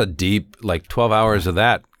 That's a deep, 12 hours of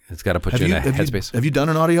that. It's got to put you in a headspace. Have you done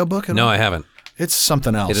an audiobook? No, I haven't. It's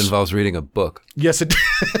something else. It involves reading a book. Yes, it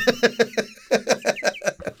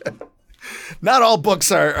Not all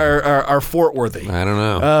books are Fort-worthy. I don't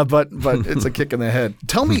know. But it's a kick in the head.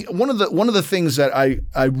 Tell me, one of the things that I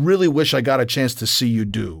really wish I got a chance to see you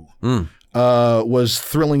do was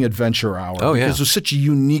Thrilling Adventure Hour. Oh, yeah. Because it was such a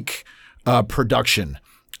unique production.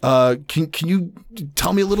 Can you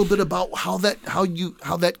tell me a little bit about how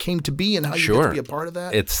that came to be and how you get to be a part of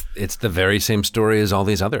that? It's the very same story as all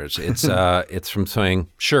these others. It's it's from saying,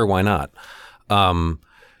 sure, why not?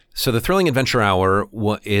 So the Thrilling Adventure Hour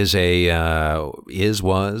was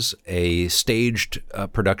a staged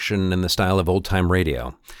production in the style of old time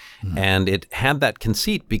radio. And it had that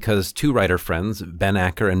conceit because 2 writer friends, Ben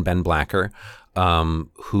Acker and Ben Blacker,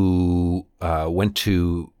 who went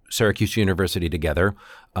to Syracuse University together.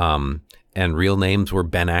 And real names were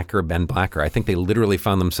Ben Acker, Ben Blacker. I think they literally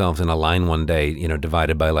found themselves in a line one day, you know,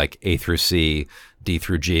 divided by like A through C, D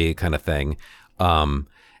through G kind of thing.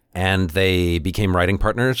 And they became writing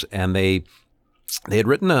partners, and they had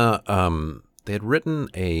written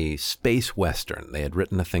a space western. They had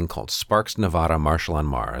written a thing called Sparks, Nevada, Marshall on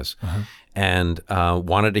Mars, and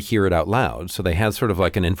wanted to hear it out loud. So they had sort of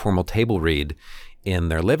like an informal table read in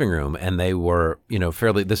their living room, and they were, you know,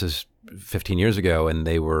 this is 15 years ago, and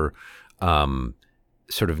they were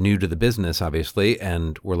sort of new to the business, obviously,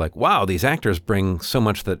 and we're like, wow, these actors bring so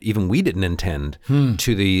much that even we didn't intend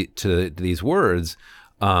to these words.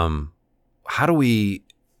 How do we?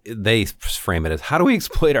 They frame it as, how do we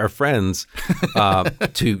exploit our friends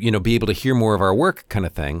to, you know, be able to hear more of our work, kind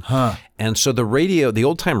of thing. And so the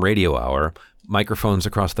old time radio hour, microphones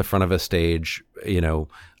across the front of a stage, you know,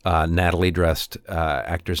 Natalie dressed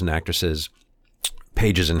actors and actresses,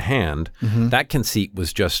 pages in hand. That conceit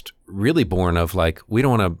was just really born of like, we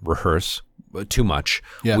don't want to rehearse too much.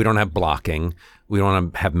 Yeah. We don't have blocking. We don't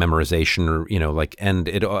want to have memorization, or, you know, like, and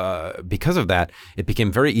it, because of that, it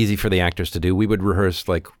became very easy for the actors to do. We would rehearse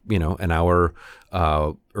like, you know, an hour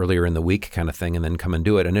earlier in the week kind of thing, and then come and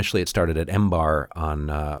do it. Initially, it started at M Bar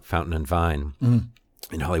on Fountain and Vine.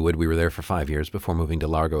 In Hollywood. We were there for 5 years before moving to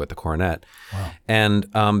Largo at the Coronet. Wow.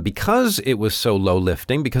 And because it was so low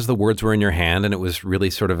lifting, because the words were in your hand and it was really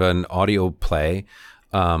sort of an audio play,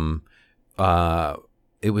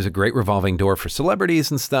 it was a great revolving door for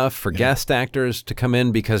celebrities and stuff, for guest actors to come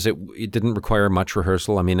in, because it didn't require much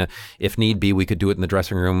rehearsal. I mean, if need be, we could do it in the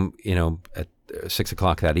dressing room, you know, at 6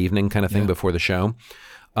 o'clock that evening kind of thing before the show.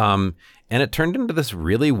 And it turned into this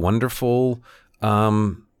really wonderful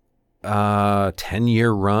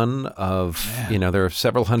 10-year run of, you know, there are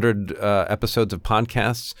several hundred episodes of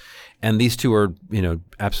podcasts, and these two are, you know,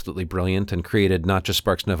 absolutely brilliant, and created not just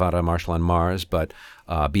Sparks, Nevada, Marshall on Mars, but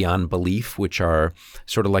Beyond Belief, which are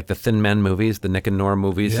sort of like the Thin Men movies, the Nick and Nora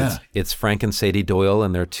movies. Yeah. It's Frank and Sadie Doyle,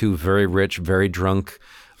 and they're two very rich, very drunk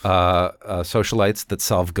socialites that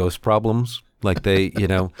solve ghost problems. Like they, you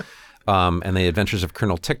know, and the Adventures of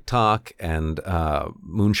Colonel TikTok and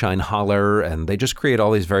Moonshine Holler, and they just create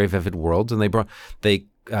all these very vivid worlds. And they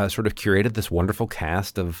sort of curated this wonderful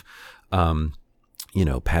cast of, you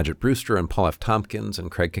know, Paget Brewster and Paul F. Tompkins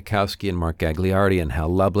and Craig Kukowski and Mark Gagliardi and Hal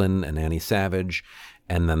Lublin and Annie Savage.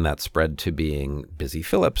 And then that spread to being Busy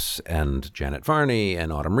Phillips and Janet Varney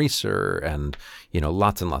and Autumn Reeser and, you know,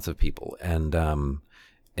 lots and lots of people. And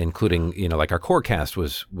including, you know, like our core cast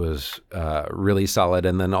was really solid.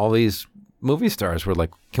 And then all these movie stars were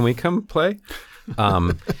like, can we come play?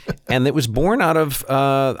 And it was born out of,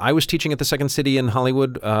 I was teaching at the Second City in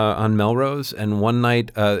Hollywood on Melrose. And one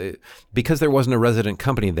night, because there wasn't a resident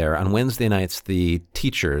company there, on Wednesday nights, the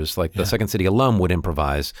teachers, like the Second City alum, would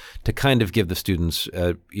improvise to kind of give the students,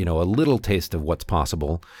 you know, a little taste of what's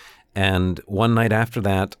possible. And one night after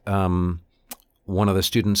that, one of the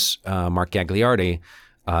students, Mark Gagliardi,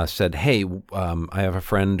 said, hey, I have a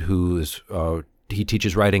friend who's, he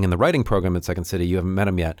teaches writing in the writing program at Second City. You haven't met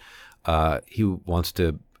him yet. He wants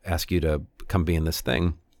to ask you to come be in this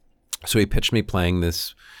thing. So he pitched me playing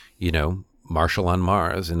this, you know, Marshall on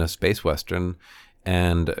Mars in a space western.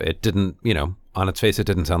 And it didn't, you know, on its face, it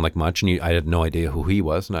didn't sound like much. And I had no idea who he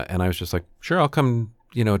was. And I was just like, sure, I'll come,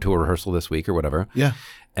 you know, to a rehearsal this week or whatever. Yeah.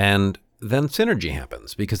 And then synergy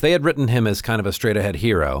happens, because they had written him as kind of a straight ahead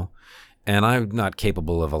hero. And I'm not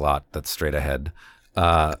capable of a lot that's straight ahead.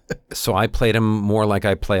 So I played him more like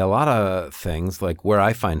I play a lot of things, like where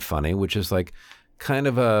I find funny, which is like kind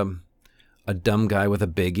of a dumb guy with a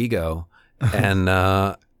big ego. And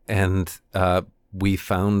we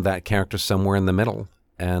found that character somewhere in the middle,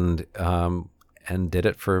 and did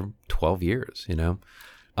it for 12 years, you know.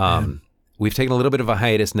 We've taken a little bit of a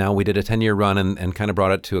hiatus now. We did a 10-year run and kind of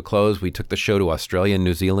brought it to a close. We took the show to Australia and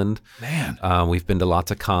New Zealand. Man. We've been to lots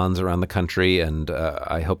of cons around the country, and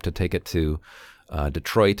I hope to take it to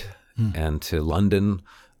Detroit and to London.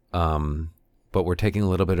 But we're taking a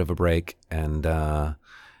little bit of a break, and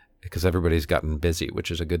because everybody's gotten busy, which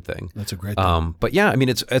is a good thing. That's a great thing. But yeah, I mean,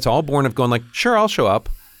 it's all born of going like, sure, I'll show up,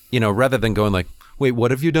 you know, rather than going like, wait,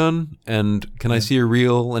 what have you done? And can I see your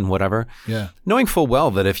reel and whatever? Yeah. Knowing full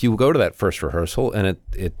well that if you go to that first rehearsal and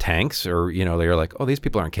it tanks, or, you know, you're like, oh, these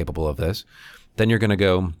people aren't capable of this, then you're going to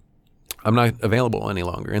go, I'm not available any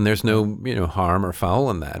longer. And there's no, you know, harm or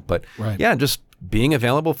foul in that. But yeah, just being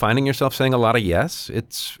available, finding yourself saying a lot of yes,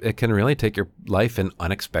 it can really take your life in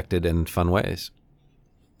unexpected and fun ways.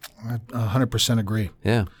 I 100% agree.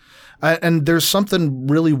 Yeah. And there's something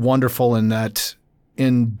really wonderful in that,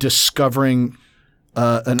 in discovering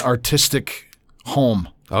an artistic home.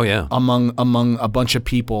 Oh yeah. Among a bunch of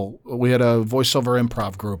people. We had a voiceover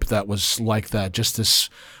improv group that was like that. Just this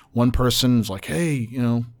one person was like, hey,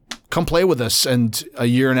 come play with us. And a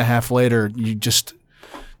year and a half later,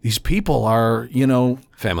 these people are,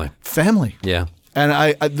 family. Yeah. And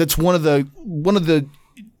I that's one of the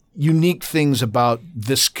unique things about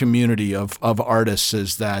this community of artists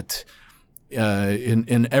is that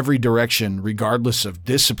in every direction, regardless of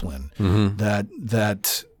discipline,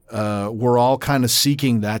 that we're all kind of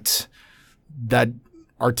seeking that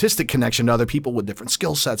artistic connection to other people with different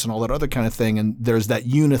skill sets and all that other kind of thing. And there's that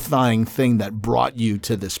unifying thing that brought you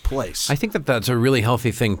to this place. I think that that's a really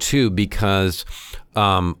healthy thing too, because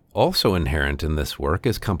also inherent in this work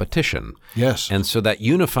is competition. Yes. And so that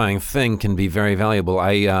unifying thing can be very valuable.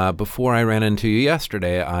 Before I ran into you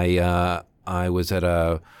yesterday, I was at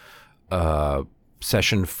a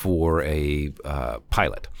session for a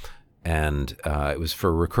pilot, and it was for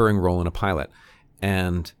a recurring role in a pilot.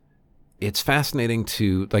 And it's fascinating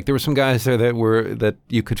to, like, there were some guys there that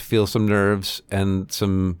you could feel some nerves and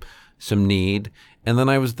some need. And then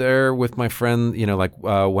I was there with my friend,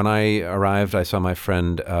 when I arrived, I saw my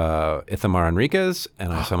friend Ithamar Enriquez,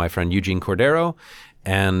 and I saw my friend Eugene Cordero,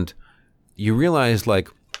 and you realize, like,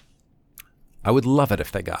 I would love it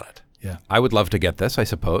if they got it. Yeah. I would love to get this, I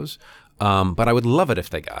suppose, but I would love it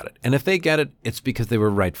if they got it. And if they get it, it's because they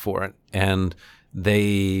were right for it, and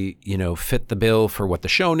they, fit the bill for what the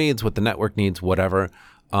show needs, what the network needs, whatever.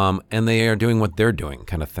 And they are doing what they're doing,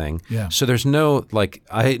 kind of thing. Yeah. So there's no, like,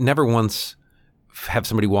 I never once have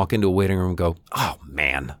somebody walk into a waiting room and go, oh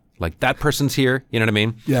man, like that person's here. You know what I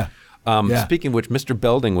mean? Yeah. Speaking of which, Mr.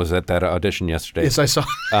 Belding was at that audition yesterday. Yes, I saw.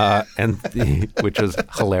 Which was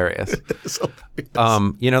hilarious.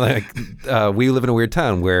 We live in a weird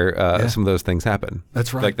town where some of those things happen.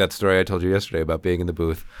 That's right. Like that story I told you yesterday about being in the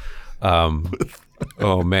booth.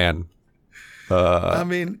 Oh man. I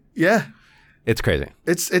mean, yeah. It's crazy.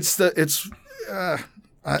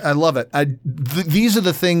 I love it. These are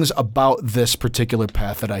the things about this particular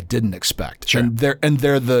path that I didn't expect. Sure. And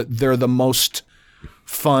they're the most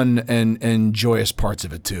fun and joyous parts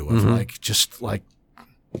of it too. Of I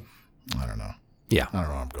don't know. Yeah. I don't know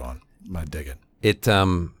where I'm going. I dig it.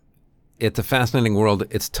 It's a fascinating world.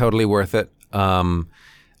 It's totally worth it.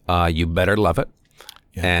 You better love it.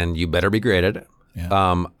 Yeah. And you better be great at it.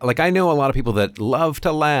 Yeah. I know a lot of people that love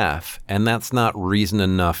to laugh, and that's not reason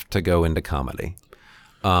enough to go into comedy.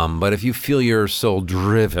 But if you feel your soul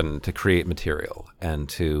driven to create material and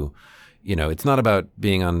to, it's not about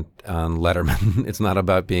being on Letterman. It's not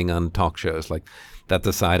about being on talk shows. Like, that's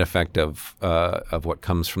a side effect of what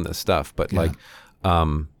comes from this stuff. But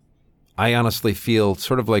I honestly feel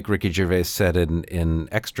sort of like Ricky Gervais said in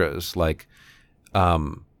Extras, like,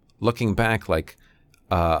 looking back, like,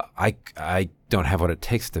 I don't have what it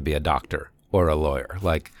takes to be a doctor or a lawyer.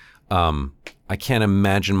 Like, I can't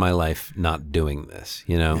imagine my life not doing this,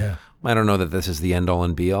 Yeah. I don't know that this is the end all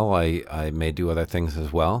and be all. I may do other things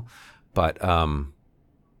as well, but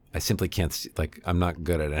I simply can't see, like, I'm not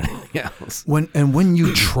good at anything else. When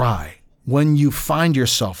you try, when you find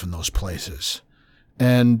yourself in those places,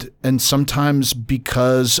 and sometimes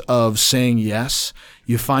because of saying yes,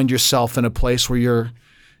 you find yourself in a place where you're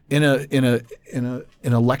in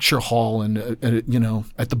a lecture hall and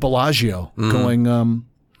at the Bellagio, going,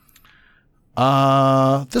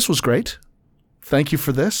 this was great. Thank you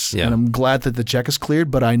for this, and I'm glad that the check is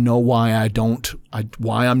cleared. But I know why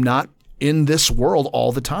why I'm not in this world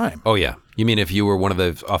all the time. Oh yeah, you mean if you were one of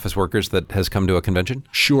the office workers that has come to a convention?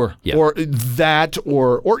 Sure. Yeah. Or that,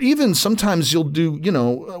 or even sometimes you'll do.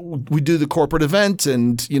 We do the corporate event,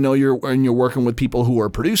 and you're working with people who are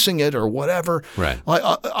producing it or whatever. Right.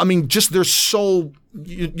 I mean, just there's so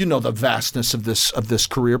the vastness of this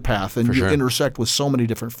career path, and you intersect with so many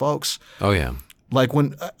different folks. Oh yeah. Like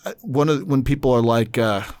when people are like,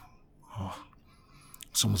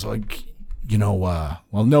 someone's like, well,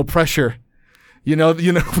 no pressure.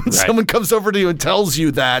 When someone comes over to you and tells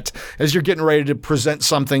you that as you're getting ready to present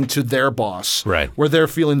something to their boss, right, where they're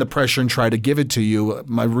feeling the pressure and try to give it to you,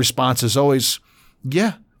 my response is always,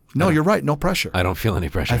 yeah, no, you're right, no pressure. I don't feel any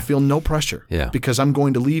pressure. I feel no pressure. Yeah. Because I'm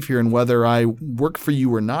going to leave here, and whether I work for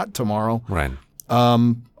you or not tomorrow, right,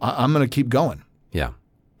 I'm going to keep going. Yeah.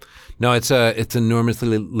 No, it's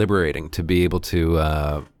enormously liberating to be able to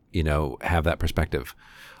have that perspective.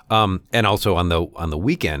 And also on the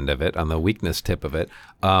weekend of it, on the weakness tip of it,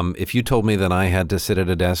 if you told me that I had to sit at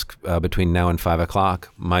a desk between now and 5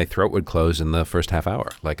 o'clock, my throat would close in the first half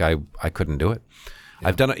hour. Like I couldn't do it. Yeah.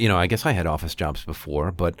 I've done it. I guess I had office jobs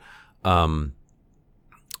before, but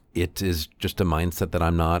it is just a mindset that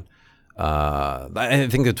I'm not I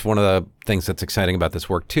think it's one of the things that's exciting about this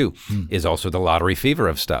work too, is also the lottery fever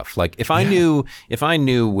of stuff. Like if I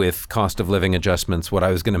knew with cost of living adjustments what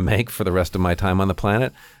I was going to make for the rest of my time on the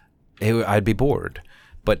planet, I'd be bored.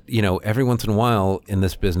 But every once in a while in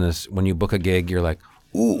this business, when you book a gig, you're like,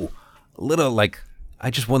 ooh, a little like I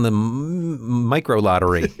just won the micro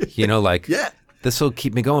lottery. This will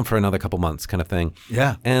keep me going for another couple months, kind of thing.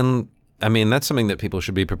 Yeah, and I mean, that's something that people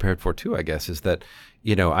should be prepared for too, I guess, is that,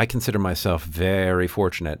 I consider myself very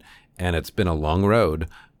fortunate, and it's been a long road,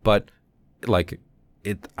 but like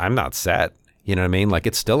I'm not set, you know what I mean? Like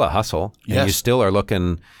it's still a hustle, and yes. You still are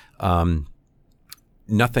looking,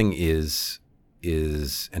 nothing is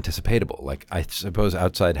anticipatable. Like I suppose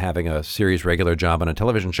outside having a series regular job on a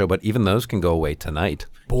television show, but even those can go away tonight.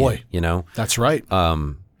 Boy, that's right.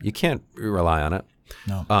 You can't rely on it.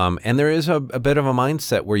 No. And there is a bit of a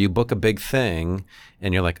mindset where you book a big thing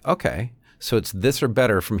and you're like, okay, so it's this or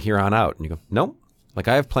better from here on out. And you go, nope. Like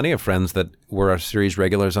I have plenty of friends that were series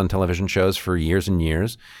regulars on television shows for years and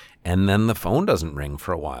years, and then the phone doesn't ring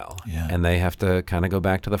for a while. Yeah. And they have to kind of go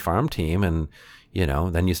back to the farm team, and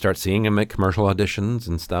then you start seeing them at commercial auditions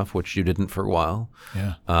and stuff, which you didn't for a while.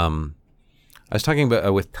 Yeah. I was talking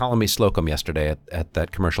with Ptolemy Slocum yesterday at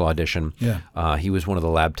that commercial audition. Yeah. He was one of the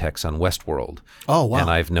lab techs on Westworld. Oh, wow. And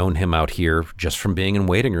I've known him out here just from being in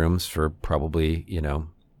waiting rooms for probably,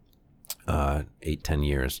 8-10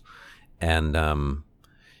 years. And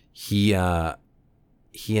he and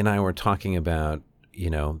I were talking about,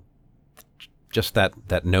 just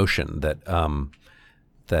that notion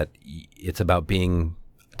that it's about being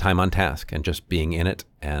time on task and just being in it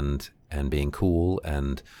and being cool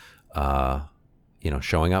and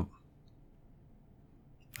showing up.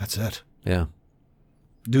 That's it. Yeah.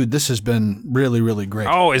 Dude, this has been really, really great.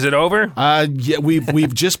 Oh, is it over? Yeah,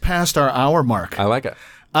 we've just passed our hour mark. I like it.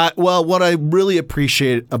 Well, what I really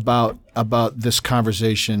appreciate about this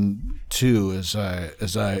conversation too, as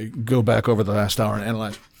I go back over the last hour and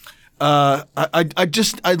analyze, I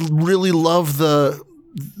really love the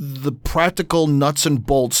practical nuts and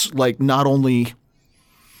bolts, like not only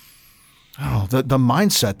the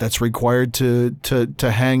mindset that's required to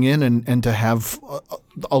hang in and to have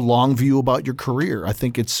a long view about your career. I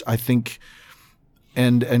think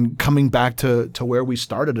and coming back to where we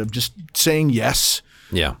started of just saying yes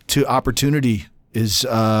to opportunity is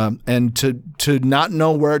and to not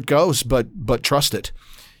know where it goes, but trust it.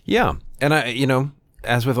 Yeah. And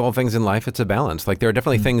as with all things in life, it's a balance. Like there are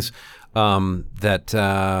definitely things that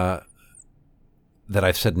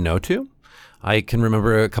I've said no to. I can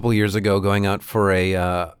remember a couple of years ago going out for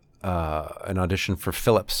an audition for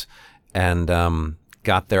Philips, and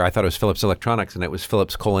got there. I thought it was Philips Electronics, and it was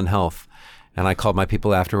Philips Health. And I called my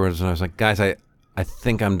people afterwards, and I was like, guys, I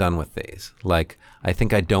think I'm done with these. Like, I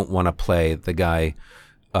think I don't want to play the guy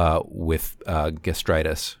with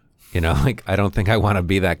gastritis. Like I don't think I want to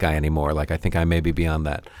be that guy anymore. Like I think I may be beyond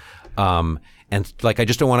that. And like I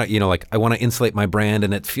just don't want to, like I want to insulate my brand,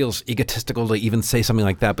 and it feels egotistical to even say something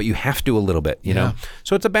like that, but you have to a little bit, you know?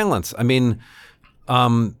 So it's a balance. I mean,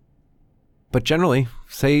 but generally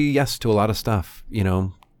say yes to a lot of stuff,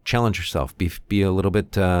 challenge yourself, be a little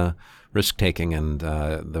bit risk-taking, and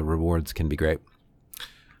the rewards can be great.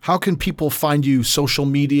 How can people find you, social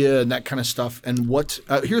media and that kind of stuff? And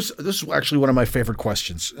this is actually one of my favorite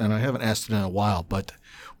questions, and I haven't asked it in a while, but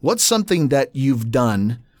what's something that you've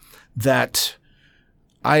done that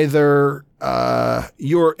either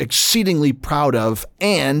you're exceedingly proud of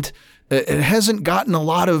and it hasn't gotten a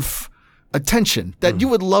lot of attention that you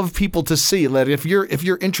would love people to see? Like if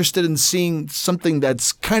you're interested in seeing something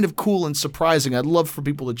that's kind of cool and surprising, I'd love for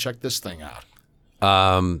people to check this thing out.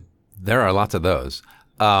 There are lots of those.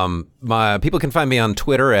 People can find me on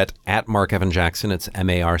Twitter at Marc Evan Jackson. It's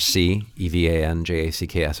MarcEvanJackson.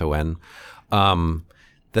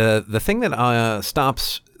 The thing that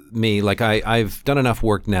stops me, like I've done enough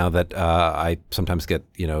work now that I sometimes get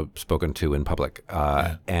spoken to in public,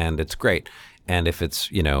 and it's great. And if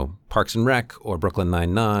it's Parks and Rec or Brooklyn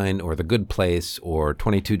Nine-Nine or The Good Place or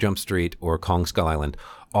 22 Jump Street or Kong Skull Island,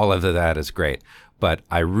 all of that is great. But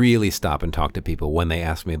I really stop and talk to people when they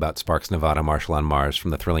ask me about Sparks, Nevada, Marshall on Mars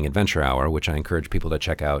from the Thrilling Adventure Hour, which I encourage people to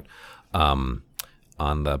check out on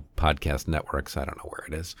the podcast networks. I don't know where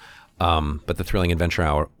it is. But the Thrilling Adventure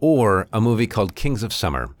Hour, or a movie called Kings of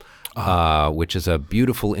Summer, which is a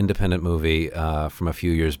beautiful independent movie from a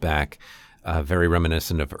few years back, very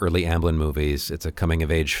reminiscent of early Amblin movies. It's a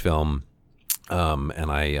coming-of-age film, and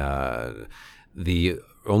the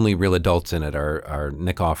only real adults in it are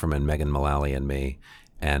Nick Offerman, Megan Mullally, and me.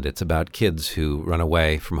 And it's about kids who run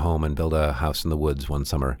away from home and build a house in the woods one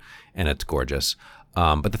summer, and it's gorgeous.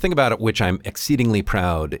 But the thing about it, which I'm exceedingly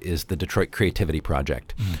proud, is the Detroit Creativity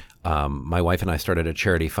Project. My wife and I started a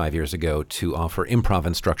charity 5 years ago to offer improv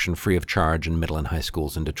instruction free of charge in middle and high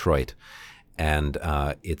schools in Detroit. And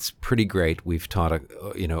it's pretty great. We've taught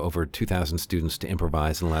over 2,000 students to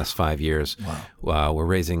improvise in the last 5 years. Wow. We're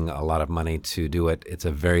raising a lot of money to do it. It's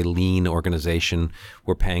a very lean organization.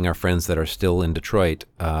 We're paying our friends that are still in Detroit,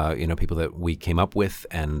 people that we came up with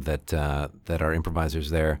and that are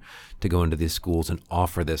improvisers there, to go into these schools and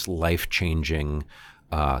offer this life-changing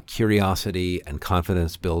curiosity and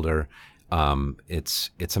confidence builder. It's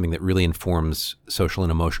something that really informs social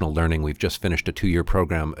and emotional learning. We've just finished a 2-year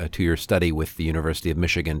program, a 2-year study with the University of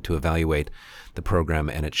Michigan to evaluate the program,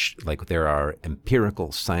 and there are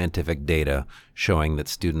empirical scientific data showing that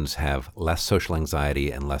students have less social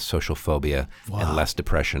anxiety and less social phobia and less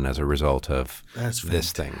depression as a result of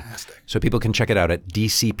this thing. So people can check it out at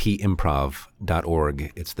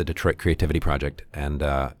dcpimprov.org. It's the Detroit Creativity Project, and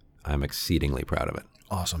I'm exceedingly proud of it.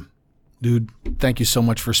 Awesome. Dude, thank you so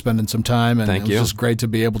much for spending some time. And Thank you. It was just great to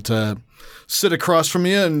be able to sit across from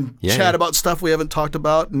you and chat about stuff we haven't talked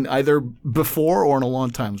about in either before or in a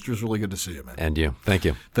long time. It's just really good to see you, man. And you. Thank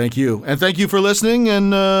you. Thank you. And thank you for listening,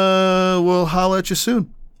 and we'll holla at you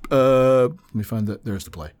soon. Let me find that. There's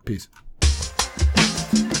the play. Peace.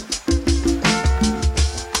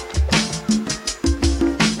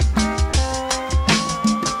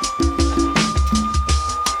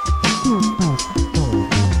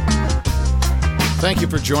 Thank you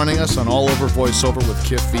for joining us on All Over Voiceover with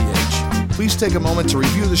Kif VH. Please take a moment to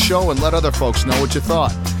review the show and let other folks know what you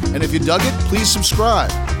thought. And if you dug it, please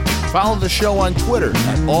subscribe. Follow the show on Twitter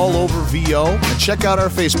at AllOverVO, and check out our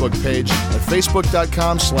Facebook page at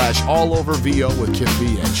facebook.com/AllOverVO with Kif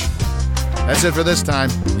VH. That's it for this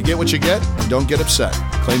time. You get what you get, and don't get upset.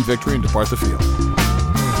 Claim victory and depart the field.